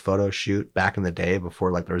Boreal photo shoot back in the day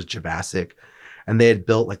before like there was Jurassic, and they had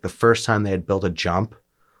built like the first time they had built a jump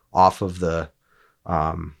off of the,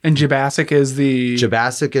 and Jurassic is the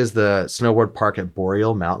snowboard park at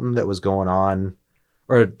Boreal Mountain that was going on,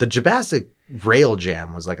 or the Jurassic Rail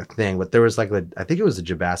Jam was like a thing, but there was like I think it was the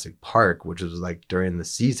Jurassic Park, which was like during the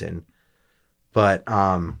season. But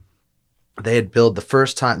they had built the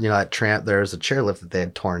first time, you know, there was a chairlift that they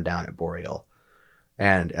had torn down at Boreal,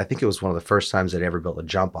 and I think it was one of the first times they'd ever built a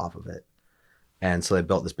jump off of it. And so they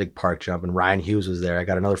built this big park jump, and Ryan Hughes was there. I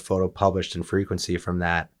got another photo published in Frequency from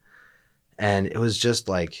that, and it was just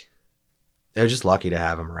like they were just lucky to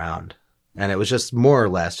have him around, and it was just more or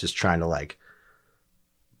less just trying to like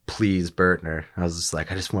please Bertner. I was just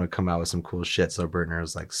like, I just want to come out with some cool shit. So Bertner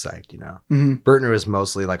was like psyched, you know. Mm-hmm. Bertner was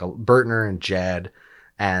mostly like Bertner and Jed,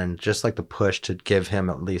 and just like the push to give him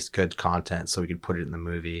at least good content so we could put it in the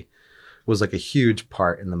movie was like a huge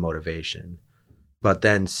part in the motivation. But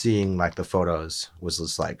then seeing like the photos was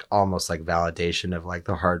just like almost like validation of like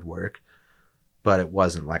the hard work, but it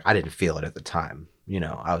wasn't like, I didn't feel it at the time. You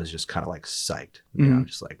know, I was just kind of like psyched, you know,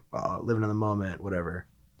 just like, oh, living in the moment, whatever.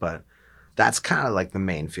 But that's kind of like the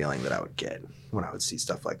main feeling that I would get when I would see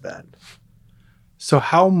stuff like that. So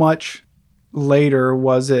how much later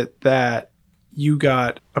was it that you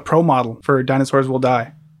got a pro model for Dinosaurs Will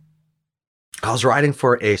Die? I was riding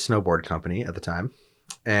for a snowboard company at the time,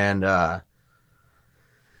 and I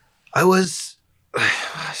was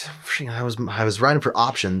riding for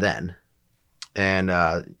Option then, and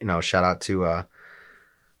you know, shout out to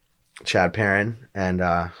Chad Perrin, and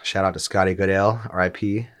shout out to Scotty Goodale,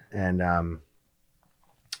 RIP. And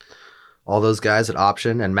all those guys at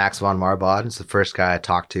Option, and Max von Marbod is the first guy I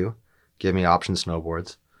talked to, give me Option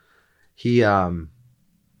snowboards. He,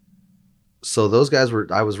 so those guys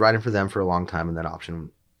I was riding for them for a long time, and then Option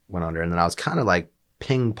went under, and then I was kind of like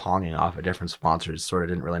ping-ponging off of different sponsors, sort of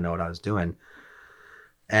didn't really know what I was doing.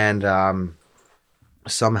 And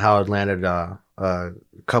somehow it landed a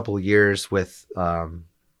couple years with a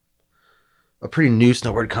pretty new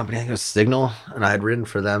snowboard company. I think it was Signal, and I had ridden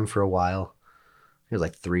for them for a while. It was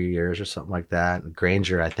like 3 years or something like that. And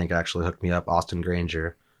Granger, I think, actually hooked me up. Austin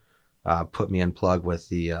Granger put me in plug with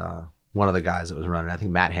the one of the guys that was running. I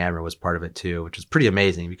think Matt Hammer was part of it too, which was pretty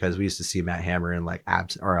amazing because we used to see Matt Hammer in like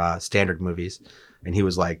standard movies, and he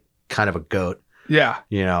was like kind of a goat. Yeah,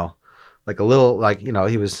 you know, like a little like, you know,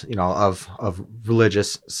 he was, you know, of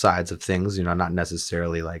religious sides of things, you know, not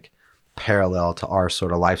necessarily like parallel to our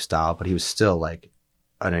sort of lifestyle, but he was still like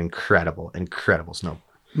an incredible snowboarder.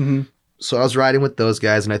 Mm-hmm. So I was riding with those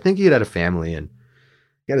guys, and I think he had a family, and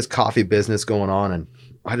he had his coffee business going on, and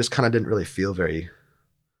I just kind of didn't really feel very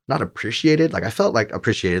not appreciated. Like I felt like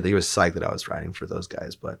appreciated that he was psyched that I was riding for those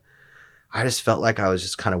guys, but I just felt like I was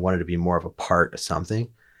just kind of wanted to be more of a part of something.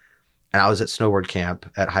 And I was at snowboard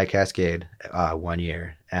camp at High Cascade 1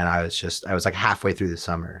 year, and I was like halfway through the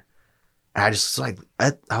summer, and I just like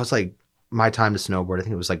I was like, my time to snowboard, I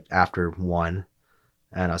think it was like after 1,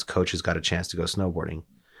 and us coaches got a chance to go snowboarding,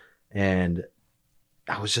 and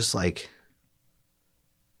I was just like,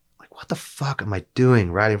 what the fuck am I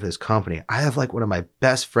doing riding for this company? I have like one of my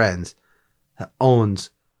best friends that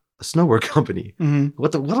owns a snowboard company. Mm-hmm.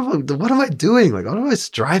 What am I doing? Like, what am I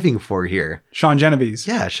striving for here? Sean Genovese.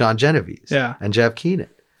 Yeah, Sean Genovese. Yeah. And Jeff Keenan.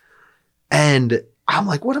 And I'm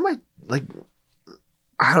like, what am I like?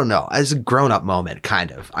 I don't know. It's a grown-up moment,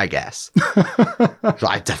 kind of, I guess. So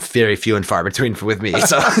I very few and far between with me.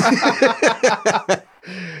 So,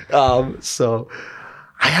 so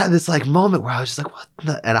I had this like moment where I was just like, what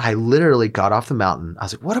the? And I literally got off the mountain. I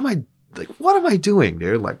was like, what am I doing,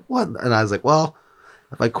 dude? Like, what? And I was like, well,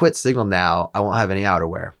 if I quit Signal now, I won't have any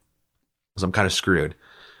outerwear. So I'm kind of screwed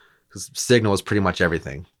because Signal was pretty much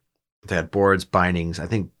everything. They had boards, bindings,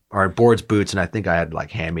 or boards, boots, and I think I had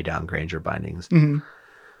like hand-me-down Granger bindings. Mm-hmm.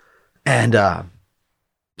 And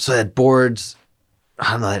so they had boards.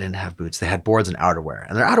 I don't know, they didn't have boots. They had boards and outerwear.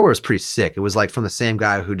 And their outerwear was pretty sick. It was like from the same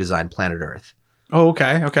guy who designed Planet Earth. Oh,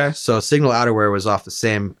 okay. Okay. So Signal outerwear was off the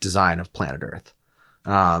same design of Planet Earth,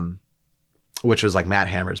 which was like Matt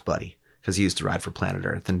Hammer's buddy because he used to ride for Planet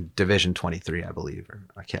Earth in Division 23, I believe, or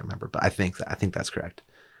I can't remember, but I think that's correct.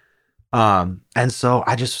 And so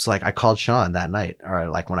I just was like, I called Sean that night, or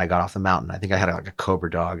like when I got off the mountain. I think I had like a Cobra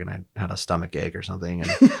Dog and I had a stomach ache or something, and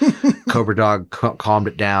Cobra Dog calmed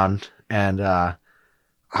it down, and I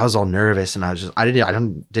was all nervous, and I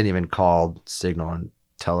didn't even call Signal and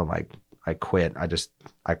tell them I quit.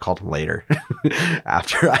 I called him later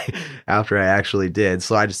after I actually did.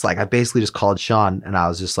 So I basically just called Sean, and I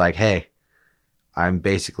was just like, hey, I'm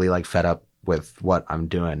basically like fed up with what I'm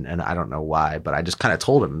doing, and I don't know why, but I just kind of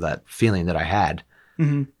told him that feeling that I had.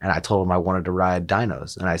 Mm-hmm. And I told him I wanted to ride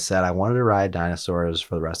dinos, and I said I wanted to ride dinosaurs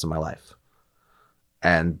for the rest of my life,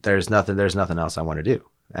 and there's nothing else I want to do.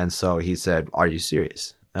 And so he said, are you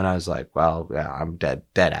serious? And I was like, well, yeah, I'm dead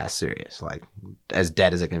ass serious, like as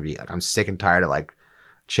dead as it can be. Like I'm sick and tired of like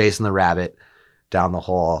chasing the rabbit down the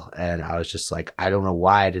hole. And I was just like, I don't know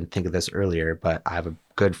why I didn't think of this earlier, but I have a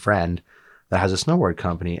good friend that has a snowboard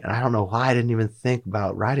company, and I don't know why I didn't even think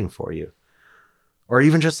about riding for you, or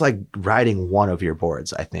even just like riding one of your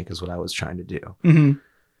boards, I think is what I was trying to do. Mm-hmm.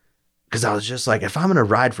 Because I was just like, if I'm going to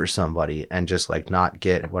ride for somebody and just like not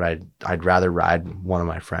get what I'd rather ride one of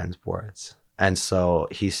my friends' boards. And so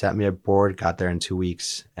he sent me a board, got there in 2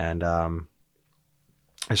 weeks, and I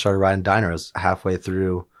started riding dinos halfway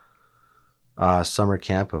through summer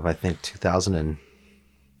camp of, I think,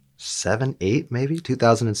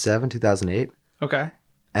 2007, 2008. Okay.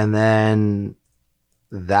 And then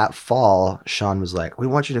that fall, Sean was like, we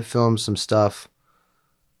want you to film some stuff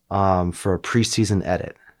for a preseason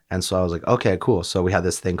edit. And so I was like, okay, cool. So we had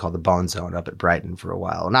this thing called the Bone Zone up at Brighton for a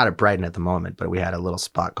while. Not at Brighton at the moment, but we had a little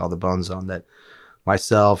spot called the Bone Zone that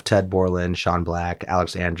myself, Ted Borland, Sean Black,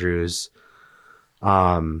 Alex Andrews,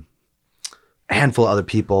 a handful of other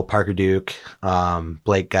people, Parker Duke,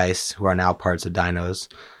 Blake Geis, who are now parts of Dinos.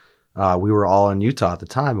 We were all in Utah at the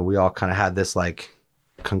time, and we all kind of had this like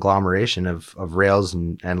conglomeration of rails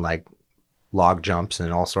and like log jumps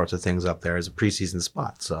and all sorts of things up there as a preseason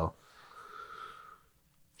spot. So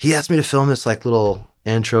he asked me to film this like little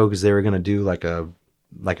intro because they were going to do like a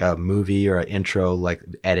movie or an intro like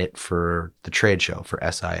edit for the trade show for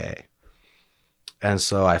SIA. And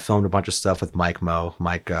so I filmed a bunch of stuff with Mike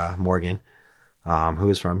Morgan, who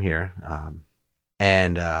is from here.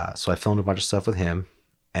 So I filmed a bunch of stuff with him,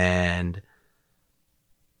 and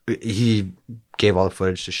he gave all the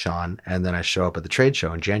footage to Sean. And then I show up at the trade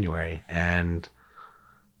show in January, and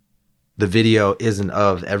the video isn't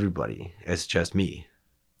of everybody. It's just me.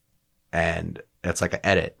 And it's like an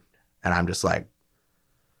edit. And I'm just like,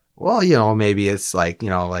 well, maybe it's like,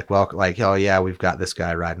 oh yeah, we've got this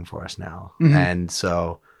guy riding for us now. Mm-hmm. And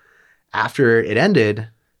so after it ended,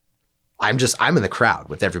 I'm in the crowd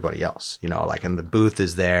with everybody else, and the booth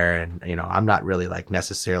is there, and, I'm not really like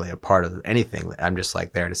necessarily a part of anything. I'm just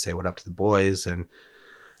like there to say what up to the boys. And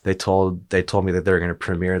they told me that they were going to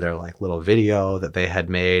premiere their like little video that they had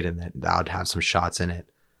made, and that I would have some shots in it.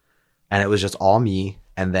 And it was just all me.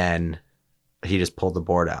 And then he just pulled the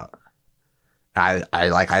board out. I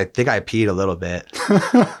think I peed a little bit,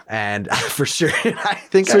 and for sure, he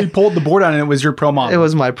pulled the board out, and it was your pro model. It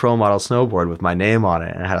was my pro model snowboard with my name on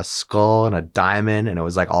it, and it had a skull and a diamond, and it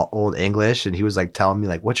was like all old English. And he was like telling me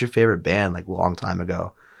like, "What's your favorite band?" Like a long time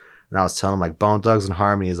ago, and I was telling him like Bone Thugs and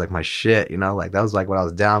Harmony is like my shit, like that was like what I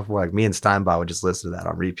was down for. Like me and Steinbach would just listen to that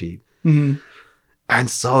on repeat. Mm-hmm. And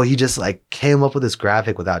so he just like came up with this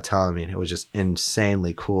graphic without telling me, and it was just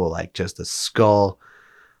insanely cool. Like just a skull,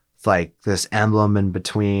 like this emblem in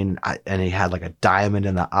between, and he had like a diamond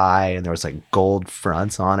in the eye, and there was like gold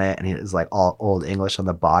fronts on it, and it was like all old English on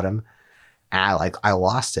the bottom. And I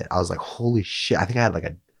lost it. I was like, holy shit! I think I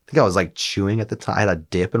was like chewing at the time. I had a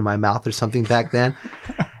dip in my mouth or something back then.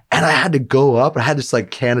 And I had to go up. I had this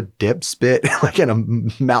like can of dip spit like in a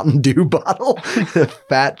Mountain Dew bottle, a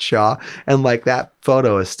fat chaw. And like that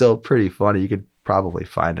photo is still pretty funny. You could probably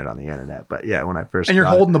find it on the internet. But yeah, when I first and you're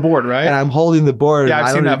holding the board, right? And I'm holding the board. Yeah,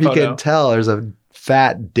 I've seen that photo. You can tell there's a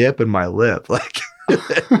fat dip in my lip. Like,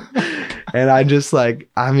 and I just like,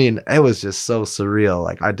 I mean, it was just so surreal.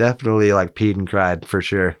 Like I definitely like peed and cried for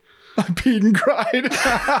sure. I peed and cried.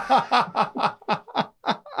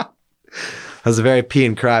 It was a very pee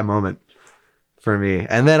and cry moment for me.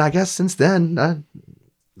 And then I guess since then,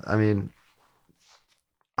 I mean,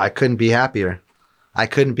 I couldn't be happier.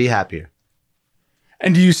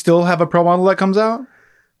 And do you still have a pro model that comes out?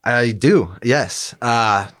 I do, yes.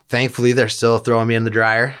 Thankfully, they're still throwing me in the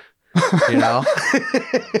dryer, you know?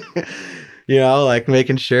 Like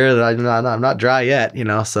making sure that I'm not dry yet,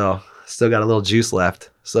 so still got a little juice left.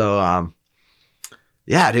 So,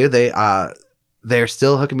 yeah, dude, they're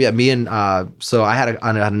still hooking me up. So I had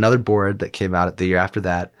another board that came out the year after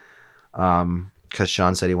that, because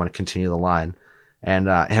Sean said he wanted to continue the line, and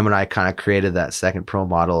him and I kind of created that second pro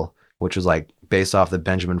model, which was like based off the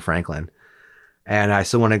Benjamin Franklin, and I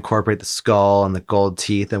still want to incorporate the skull and the gold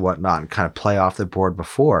teeth and whatnot, and kind of play off the board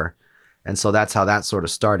before, and so that's how that sort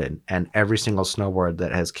of started. And every single snowboard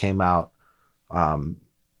that has came out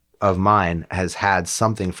of mine has had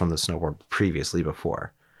something from the snowboard previously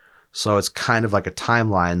before. So it's kind of like a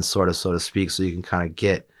timeline, sort of, so to speak, so you can kind of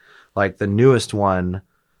get, like, the newest one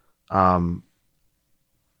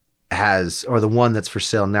has, or the one that's for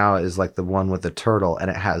sale now is like the one with the turtle, and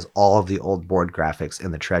it has all of the old board graphics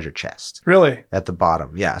in the treasure chest. Really? At the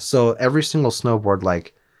bottom, yeah. So every single snowboard,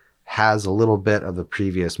 like, has a little bit of the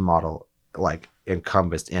previous model, like,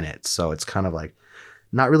 encompassed in it. So it's kind of like,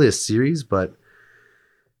 not really a series, but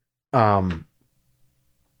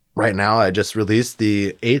right now, I just released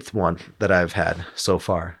the 8th one that I've had so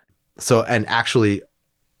far. So, and actually,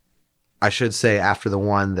 I should say after the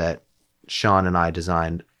one that Sean and I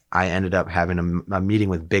designed, I ended up having a meeting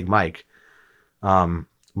with Big Mike,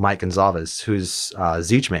 Mike Gonzalez, who's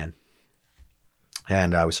Zeech Man.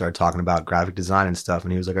 And we started talking about graphic design and stuff.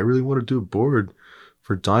 And he was like, I really want to do a board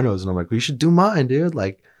for dynos. And I'm like, well, you should do mine, dude.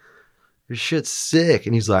 Like, your shit's sick.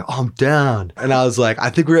 And he's like, oh, I'm down. And I was like, I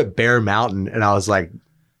think we're at Bear Mountain. And I was like,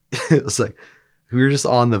 it was like we were just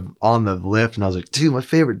on the lift, and I was like, dude, my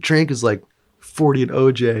favorite drink is like 40 and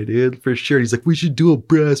OJ, dude, for sure. He's like, we should do a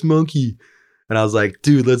brass monkey, and I was like,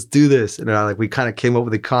 dude, let's do this. And we kind of came up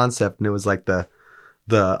with a concept, and it was like the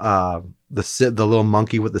little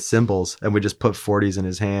monkey with the cymbals, and we just put 40s in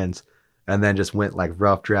his hands, and then just went like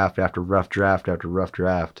rough draft after rough draft after rough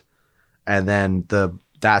draft, and then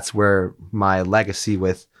that's where my legacy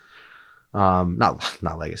with. Not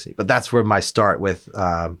legacy, but that's where my start with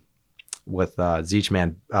Zeech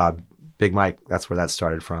Man, Big Mike. That's where that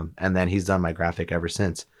started from, and then he's done my graphic ever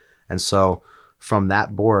since. And so from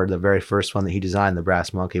that board, the very first one that he designed, the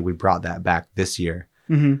Brass Monkey, we brought that back this year.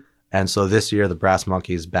 Mm-hmm. And so this year, the Brass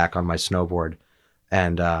Monkey is back on my snowboard,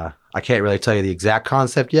 and I can't really tell you the exact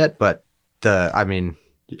concept yet, but I mean,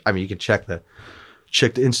 you can check the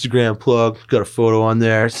Instagram plug. Got a photo on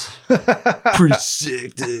there. It's pretty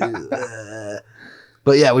sick, dude.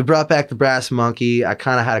 But yeah, we brought back the Brass Monkey. I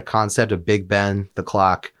kind of had a concept of Big Ben, the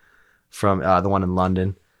clock from the one in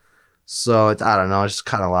London. So I don't know. It's just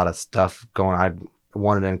kind of a lot of stuff going on. I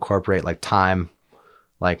wanted to incorporate like time.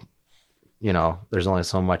 Like, there's only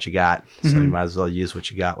so much you got. So you might as well use what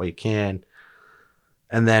you got while you can.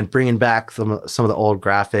 And then bringing back some of the old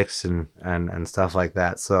graphics and stuff like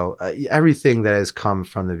that. So everything that has come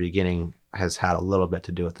from the beginning has had a little bit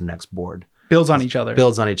to do with the next board. Builds on each other.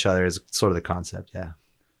 Builds on each other is sort of the concept, yeah.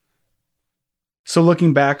 So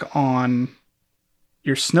looking back on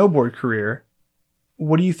your snowboard career,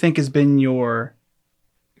 what do you think has been your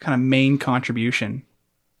kind of main contribution?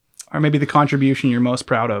 Or maybe the contribution you're most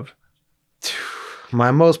proud of?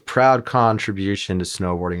 My most proud contribution to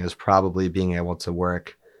snowboarding is probably being able to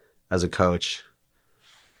work as a coach.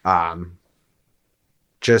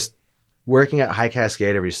 Just working at High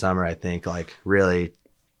Cascade every summer, I think, like, really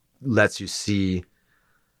lets you see.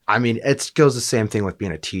 I mean, it goes the same thing with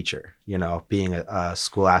being a teacher, being a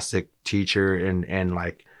scholastic teacher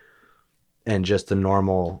and just the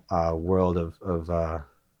normal world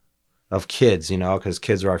of kids, because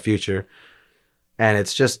kids are our future. And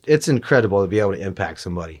it's incredible to be able to impact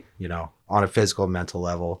somebody, on a physical, mental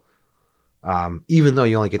level. Even though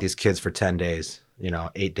you only get these kids for 10 days,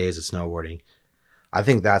 8 days of snowboarding. I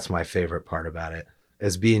think that's my favorite part about it,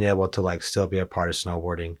 is being able to like still be a part of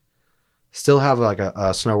snowboarding, still have like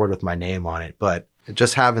a snowboard with my name on it, but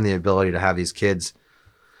just having the ability to have these kids,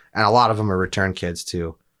 and a lot of them are return kids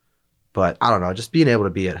too. But I don't know, just being able to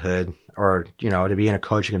be at Hood or, to be in a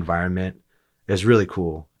coaching environment is really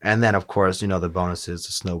cool. And then, of course, the bonuses,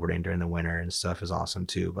 the snowboarding during the winter and stuff is awesome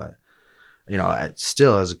too. But,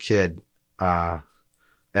 still as a kid, at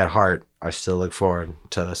heart, I still look forward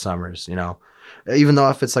to the summers, even though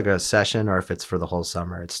if it's like a session or if it's for the whole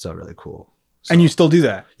summer, it's still really cool. So, and you still do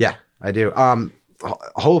that? Yeah, I do.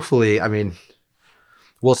 Hopefully, I mean,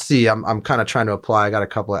 we'll see. I'm kind of trying to apply. I got a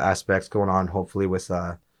couple of aspects going on, hopefully with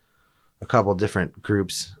a couple of different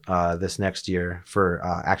groups this next year for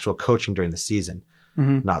actual coaching during the season,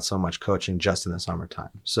 not so much coaching just in the summertime.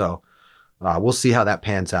 So we'll see how that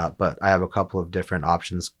pans out. But I have a couple of different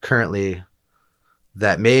options currently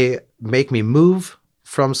that may make me move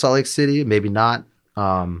from Salt Lake City, maybe not.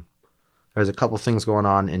 There's a couple things going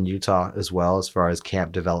on in Utah as well as far as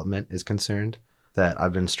camp development is concerned that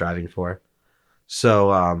I've been striving for.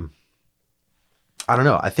 So I don't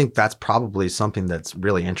know. I think that's probably something that's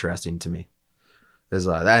really interesting to me.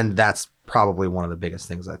 And that's probably one of the biggest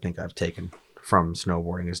things I think I've taken from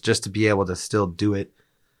snowboarding is just to be able to still do it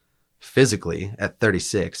physically at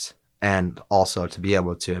 36 and also to be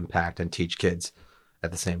able to impact and teach kids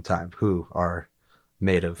at the same time who are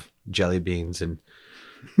made of jelly beans and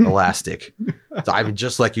elastic. So, I mean,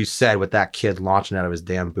 just like you said, with that kid launching out of his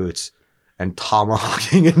damn boots and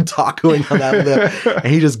tomahawking and tacoing on that lip,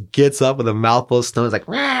 and he just gets up with a mouthful of snow. He's like,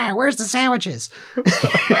 "Where's the sandwiches?"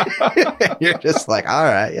 You're just like, all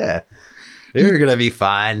right, yeah, you're gonna be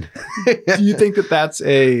fine. Do you think that that's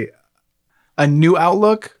a new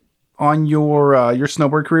outlook on your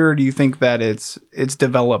snowboard career, or do you think that it's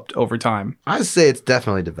developed over time? I say it's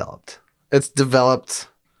definitely developed. It's developed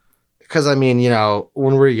because, I mean, you know,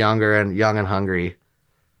 when we're younger and young and hungry,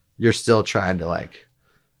 you're still trying to like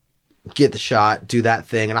get the shot, do that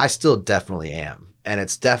thing. And I still definitely am. And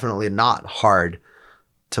it's definitely not hard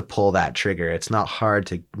to pull that trigger. It's not hard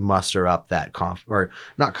to muster up that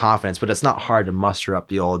not confidence, but it's not hard to muster up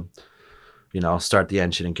the old, you know, start the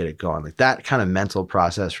engine and get it going. Like that kind of mental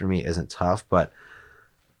process for me isn't tough, but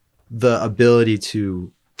the ability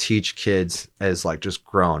to teach kids has like just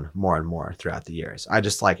grown more and more throughout the years. I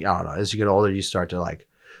just like, I don't know, as you get older, you start to like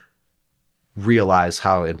realize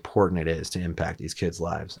how important it is to impact these kids'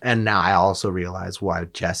 lives. And now I also realize why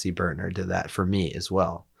Jesse Burtner did that for me as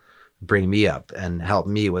well. Bring me up and help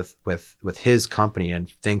me with his company and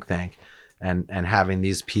think tank and having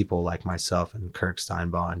these people like myself and Kirk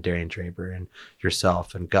Steinbaugh and Darian Draper and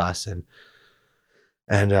yourself and Gus and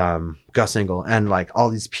Gus Engel and like all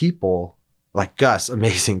these people. Like Gus,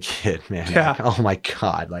 amazing kid, man. Yeah. Like, oh my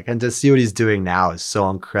God. Like, and to see what he's doing now is so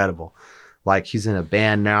incredible. Like he's in a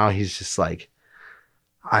band now. He's just like,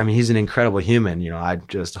 I mean, he's an incredible human. You know, I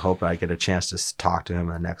just hope I get a chance to talk to him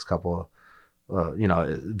in the next couple of, you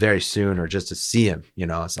know, very soon, or just to see him. You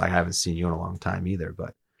know, it's like I haven't seen you in a long time either,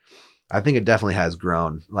 but I think it definitely has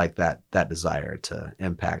grown, like that desire to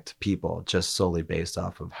impact people just solely based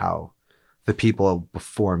off of how the people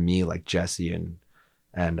before me, like Jesse and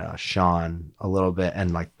Sean a little bit,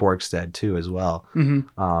 and like Borgstead too as well,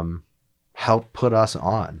 helped put us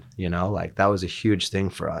on, you know, like that was a huge thing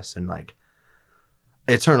for us, and like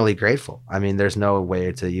eternally grateful. I mean, there's no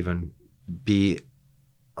way to even be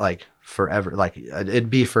like forever, like it'd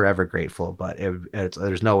be forever grateful, but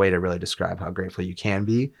there's no way to really describe how grateful you can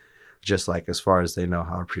be, just like as far as they know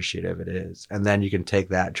how appreciative it is. And then you can take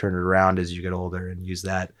that, turn it around as you get older and use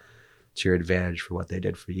that to your advantage for what they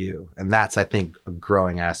did for you. And that's, I think, a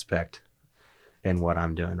growing aspect in what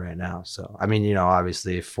I'm doing right now. So, I mean, you know,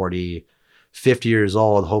 obviously 50 years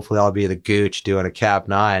old, hopefully I'll be the Gooch doing a Cap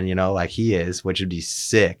 9, you know, like he is, which would be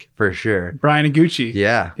sick for sure. Brian Iguchi.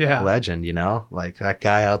 Yeah. Yeah. Legend, you know, like that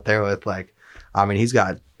guy out there with like, I mean, he's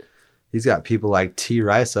got people like T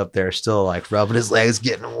Rice up there still like rubbing his legs,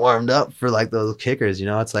 getting warmed up for like those kickers, you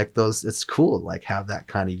know. It's like it's cool to like have that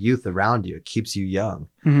kind of youth around you. It keeps you young,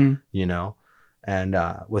 you know. And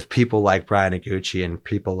with people like Brian Iguchi and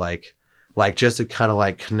people like just to kind of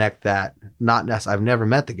like connect that, not necessarily, I've never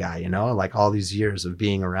met the guy, you know, like all these years of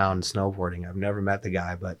being around snowboarding, I've never met the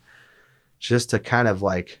guy, but just to kind of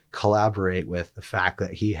like collaborate with the fact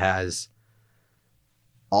that he has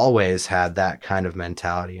always had that kind of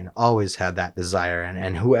mentality and always had that desire,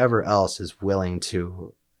 and whoever else is willing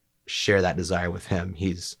to share that desire with him,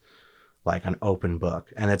 he's like an open book.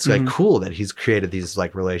 And it's like cool that he's created these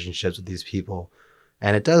like relationships with these people,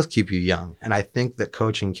 and it does keep you young. And I think that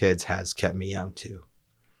coaching kids has kept me young too.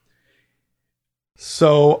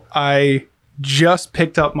 So I just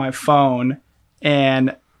picked up my phone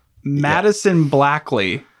and Madison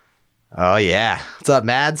Blackley Oh yeah, what's up,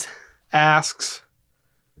 Mads? asks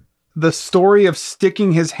the story of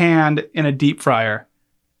sticking his hand in a deep fryer.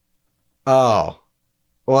 Oh,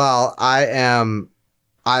 well, I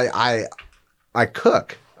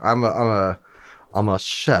cook. I'm a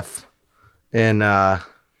chef in a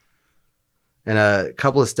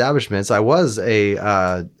couple establishments. I was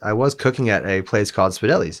cooking at a place called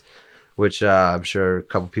Spidelli's, which I'm sure a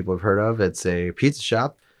couple people have heard of. It's a pizza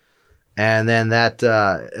shop, and then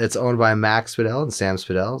it's owned by Max Spadell and Sam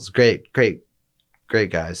Spadell. It's great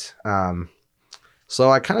guys. So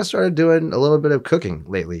I kind of started doing a little bit of cooking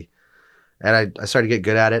lately. And I started to get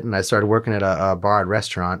good at it, and I started working at a bar and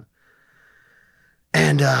restaurant.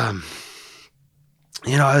 And,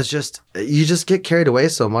 you know, you just get carried away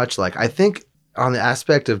so much. Like, I think on the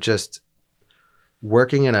aspect of just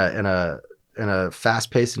working in a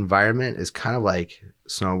fast-paced environment is kind of like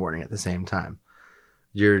snowboarding at the same time.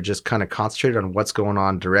 You're just kind of concentrated on what's going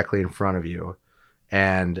on directly in front of you.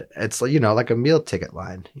 And it's like, you know, like a meal ticket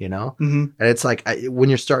line, you know? Mm-hmm. And it's like when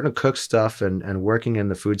you're starting to cook stuff and working in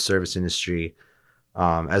the food service industry,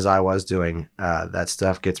 as I was doing, that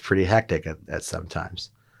stuff gets pretty hectic at sometimes.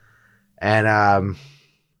 And,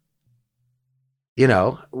 you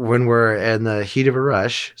know, when we're in the heat of a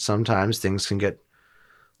rush, sometimes things can get a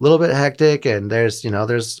little bit hectic, and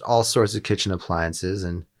there's all sorts of kitchen appliances.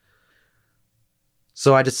 And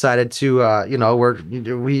so I decided to, you know,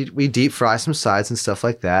 we deep fry some sides and stuff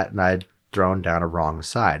like that. And I'd thrown down a wrong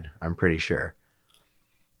side, I'm pretty sure.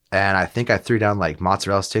 And I think I threw down like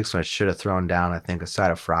mozzarella sticks when I should have thrown down, I think, a side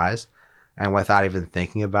of fries. And without even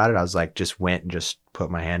thinking about it, I was like, just went and just put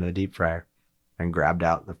my hand in the deep fryer and grabbed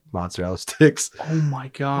out the mozzarella sticks. Oh my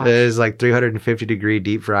gosh. It was like 350-degree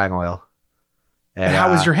deep frying oil. And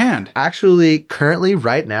how was your hand? Actually, currently,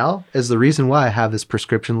 right now, is the reason why I have this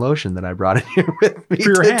prescription lotion that I brought in here with me For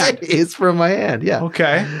your today. hand? It's for my hand, yeah.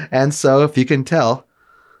 Okay. And so, if you can tell,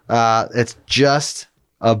 it's just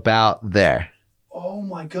about there. Oh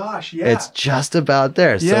my gosh, yeah. It's just about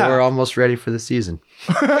there. So Yeah. we're almost ready for the season.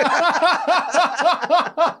 How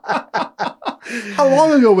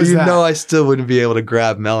long ago was You that? know I still wouldn't be able to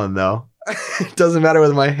grab melon, though. It doesn't matter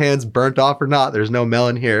whether my hand's burnt off or not. There's no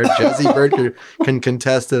melon here. Jesse Bird can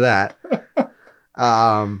contest to that.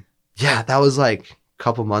 Yeah, that was like a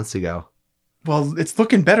couple months ago. Well, it's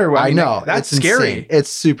looking better. I know. That's it's scary. insane. It's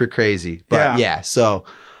super crazy. But Yeah. yeah, so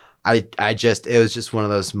it was just one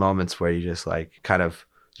of those moments where you just like kind of,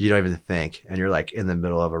 you don't even think, and you're like in the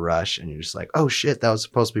middle of a rush and you're just like, oh shit, that was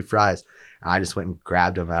supposed to be fries. And I just went and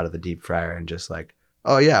grabbed them out of the deep fryer and just like,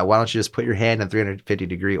 oh yeah, why don't you just put your hand in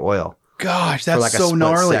 350-degree oil Gosh, for that's like a so split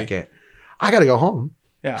gnarly. second. I got to go home.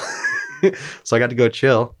 Yeah. So I got to go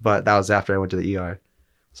chill, but that was after I went to the ER.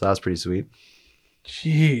 So that was pretty sweet.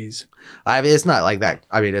 Jeez. I mean, it's not like that.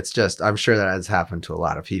 I mean, it's just, I'm sure that has happened to a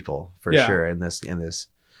lot of people for Yeah. sure in this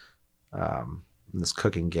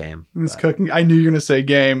cooking game. This cooking. I knew you were gonna say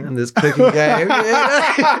game. In this cooking game,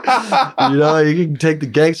 you know, you can take the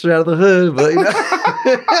gangster out of the hood, but you know,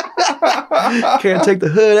 can't take the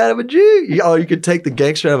hood out of a Jew. Oh, you can take the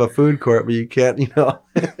gangster out of a food court, but you can't, you know.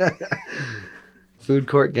 Food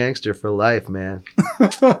court gangster for life, man.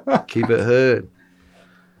 Keep it hood.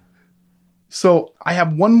 So I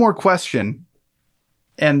have one more question,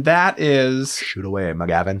 and that is, Shoot away,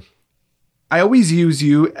 McGavin. I always use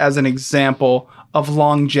you as an example of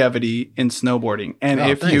longevity in snowboarding. And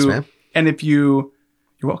Oh, thanks, man. you're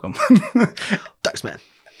welcome. Thanks, man.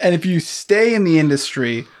 And if you stay in the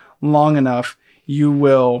industry long enough, you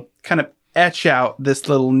will kind of etch out this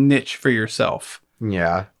little niche for yourself.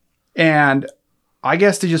 Yeah. And I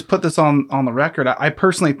guess to just put this on the record, I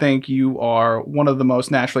personally think you are one of the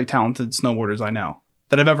most naturally talented snowboarders I know,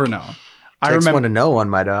 that I've ever known. Takes one to know one,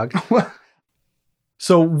 my dog.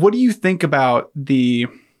 So what do you think about the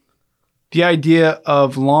idea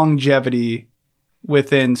of longevity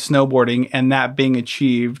within snowboarding and that being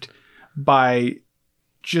achieved by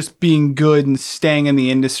just being good and staying in the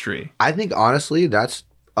industry? I think honestly, that's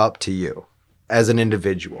up to you as an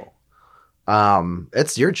individual.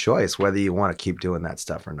 It's your choice whether you want to keep doing that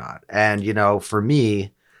stuff or not. And you know, for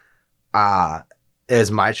me, it is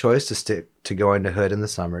my choice to stick to going to hood in the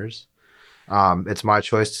summers. It's my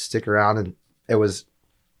choice to stick around, and it was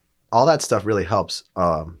all that stuff really helps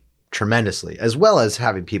tremendously, as well as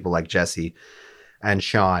having people like Jesse and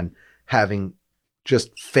Sean having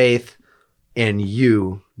just faith in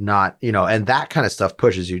you, not, you know, and that kind of stuff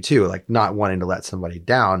pushes you too, like not wanting to let somebody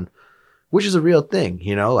down, which is a real thing,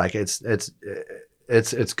 you know, like it's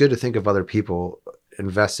good to think of other people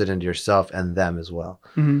invested into yourself and them as well.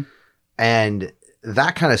 Mm-hmm. And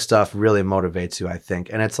that kind of stuff really motivates you, I think.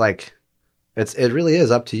 And it's like, it really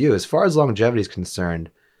is up to you. As far as longevity is concerned,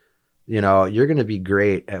 you know, you're going to be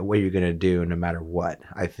great at what you're going to do no matter what,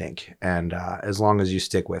 I think. And as long as you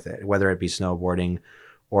stick with it, whether it be snowboarding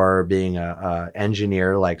or being a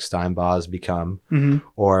engineer like Steinbaugh's become, Mm-hmm.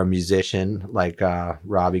 or a musician like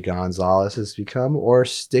Robbie Gonzalez has become, or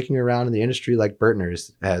sticking around in the industry like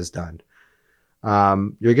Bertner has done.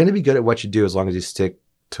 You're going to be good at what you do as long as you stick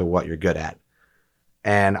to what you're good at.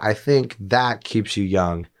 And I think that keeps you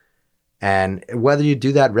young. And whether you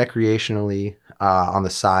do that recreationally on the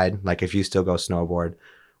side, like if you still go snowboard,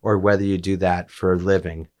 or whether you do that for a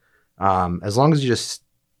living, As long as you just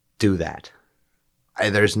do that,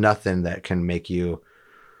 there's nothing that can make you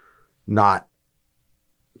not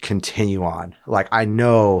continue on. Like, I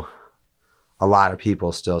know a lot of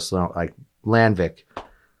people still like Landvik,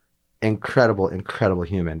 incredible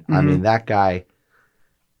human. I mean, that guy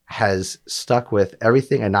has stuck with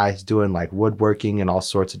everything, and now he's doing like woodworking and all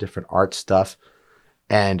sorts of different art stuff.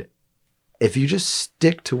 And if you just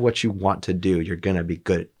stick to what you want to do, you're going to be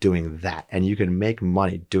good at doing that. And you can make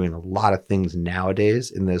money doing a lot of things nowadays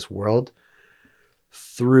in this world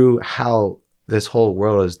through how this whole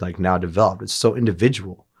world is like now developed. It's so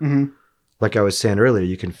individual. Like I was saying earlier,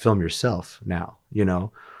 you can film yourself now, you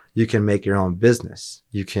know, you can make your own business.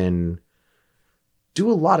 You can do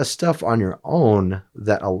a lot of stuff on your own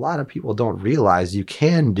that a lot of people don't realize you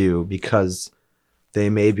can do because they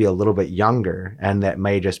may be a little bit younger, and that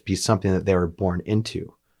may just be something that they were born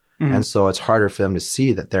into. And so it's harder for them to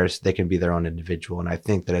see that they can be their own individual. And I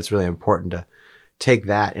think that it's really important to take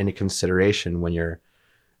that into consideration when you're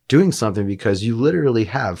doing something, because you literally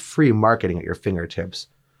have free marketing at your fingertips.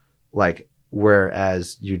 Like,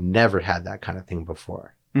 whereas you never had that kind of thing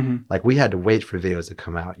before. Like, we had to wait for videos to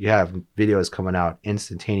come out. You have videos coming out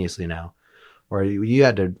instantaneously now, or you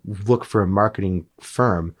had to look for a marketing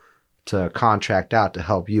firm to contract out to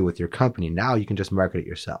help you with your company. Now you can just market it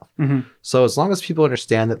yourself. So as long as people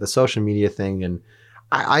understand that the social media thing, and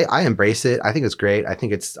I embrace it. I think it's great. I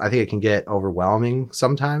think it can get overwhelming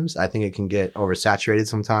sometimes. I think it can get oversaturated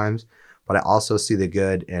sometimes, but I also see the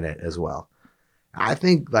good in it as well. I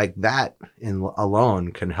think like that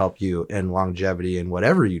alone can help you in longevity in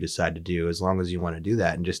whatever you decide to do, as long as you want to do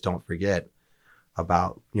that. And just don't forget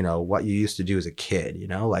about, you know, what you used to do as a kid. You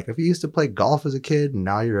know, like if you used to play golf as a kid and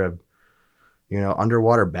now you're a, you know,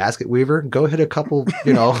 underwater basket weaver, go hit a couple,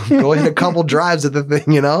 you know, go hit a couple drives at the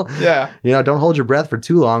thing, you know? Yeah. You know, don't hold your breath for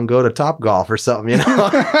too long. Go to Top Golf or something, you know?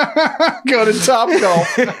 Go to Top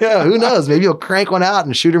Golf. Yeah, who knows? Maybe you'll crank one out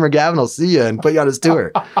and Shooter McGavin will see you and put you on his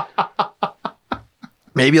tour.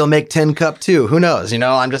 Maybe he'll make 10 Cup too. Who knows? You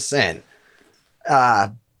know, I'm just saying.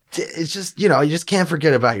 It's just, you know, you just can't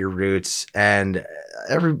forget about your roots. And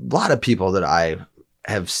a lot of people that I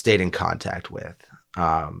have stayed in contact with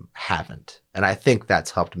haven't. And I think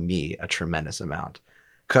that's helped me a tremendous amount,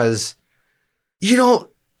 because you don't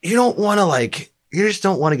want to like, you just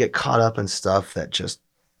don't want to get caught up in stuff that just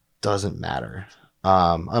doesn't matter.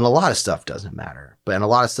 And a lot of stuff doesn't matter, but and a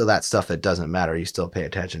lot of that stuff that doesn't matter, you still pay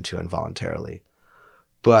attention to involuntarily.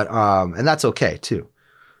 But, and that's okay too.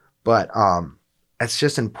 But, it's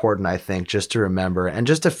just important, I think, just to remember and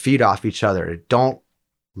just to feed off each other. Don't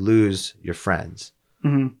lose your friends.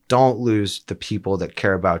 Don't lose the people that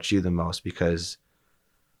care about you the most, because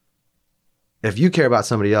if you care about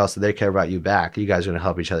somebody else and they care about you back, you guys are going to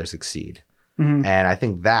help each other succeed. And I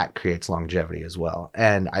think that creates longevity as well.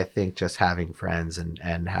 And I think just having friends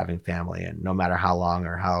and having family, and no matter how long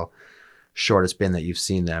or how short it's been that you've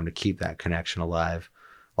seen them, to keep that connection alive.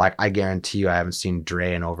 Like, I guarantee you I haven't seen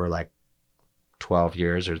Dre in over like 12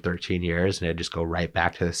 years or 13 years, and it'd just go right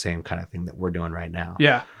back to the same kind of thing that we're doing right now.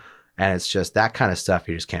 Yeah. And it's just that kind of stuff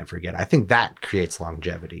you just can't forget. I think that creates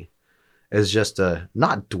longevity, is just to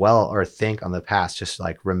not dwell or think on the past, just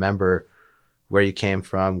like remember where you came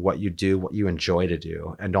from, what you do, what you enjoy to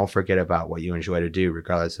do. And don't forget about what you enjoy to do,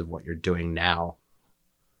 regardless of what you're doing now.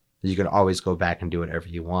 You can always go back and do whatever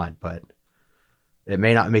you want, but it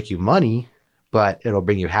may not make you money, but it'll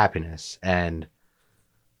bring you happiness. And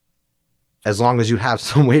as long as you have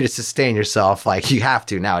some way to sustain yourself, like you have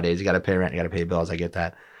to nowadays, you got to pay rent, you got to pay bills. I get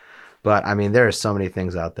that. But I mean, there are so many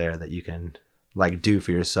things out there that you can like do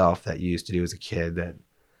for yourself that you used to do as a kid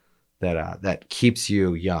that keeps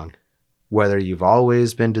you young, whether you've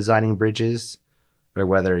always been designing bridges or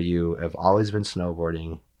whether you have always been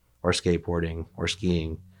snowboarding or skateboarding or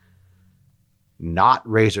skiing, not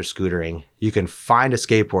razor scootering. You can find a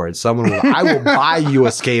skateboard. I will buy you a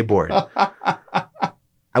skateboard.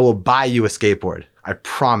 I will buy you a skateboard. I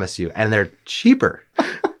promise you. And they're cheaper.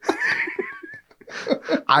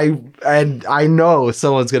 I know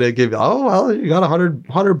someone's going to give you, oh, well, you got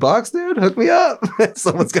 $100, dude, hook me up.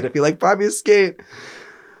 Someone's going to be like, buy me a skate.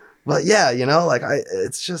 But yeah, you know, like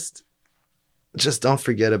it's just don't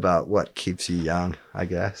forget about what keeps you young, I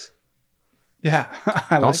guess. Yeah.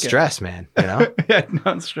 Don't stress, man. You know? Yeah,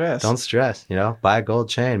 don't stress. Don't stress, you know, buy a gold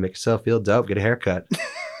chain, make yourself feel dope, get a haircut,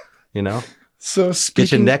 you know? So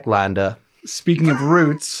get your neck lined up. Speaking of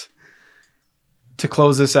roots, to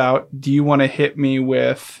close this out, do you want to hit me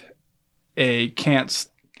with a can't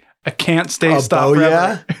stay stop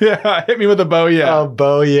forever? Yeah, hit me with a bow, yeah. A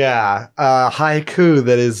bow, yeah. Haiku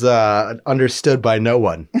that is understood by no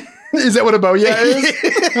one. Is that what a bow, yeah is?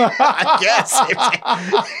 I guess.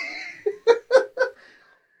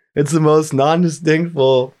 It's the most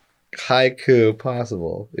non-distinctful haiku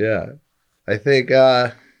possible. Yeah. I think,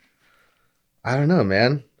 I don't know,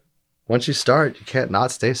 man. Once you start, you can't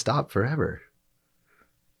not stay stopped forever.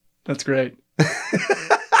 That's great.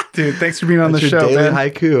 Dude, thanks for being on That's the your show, daily man.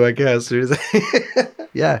 haiku, I guess.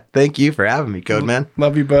 Yeah. Thank you for having me, Code Man.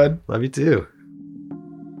 Love you, bud. Love you too.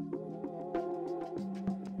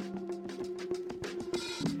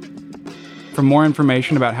 For more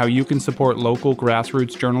information about how you can support local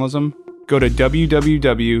grassroots journalism, go to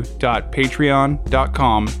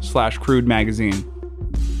www.patreon.com/Crude Magazine.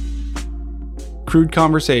 Crude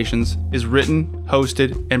Conversations is written,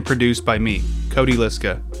 hosted, and produced by me, Cody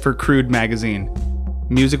Liska, for Crude Magazine.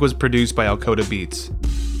 Music was produced by Alcoda Beats.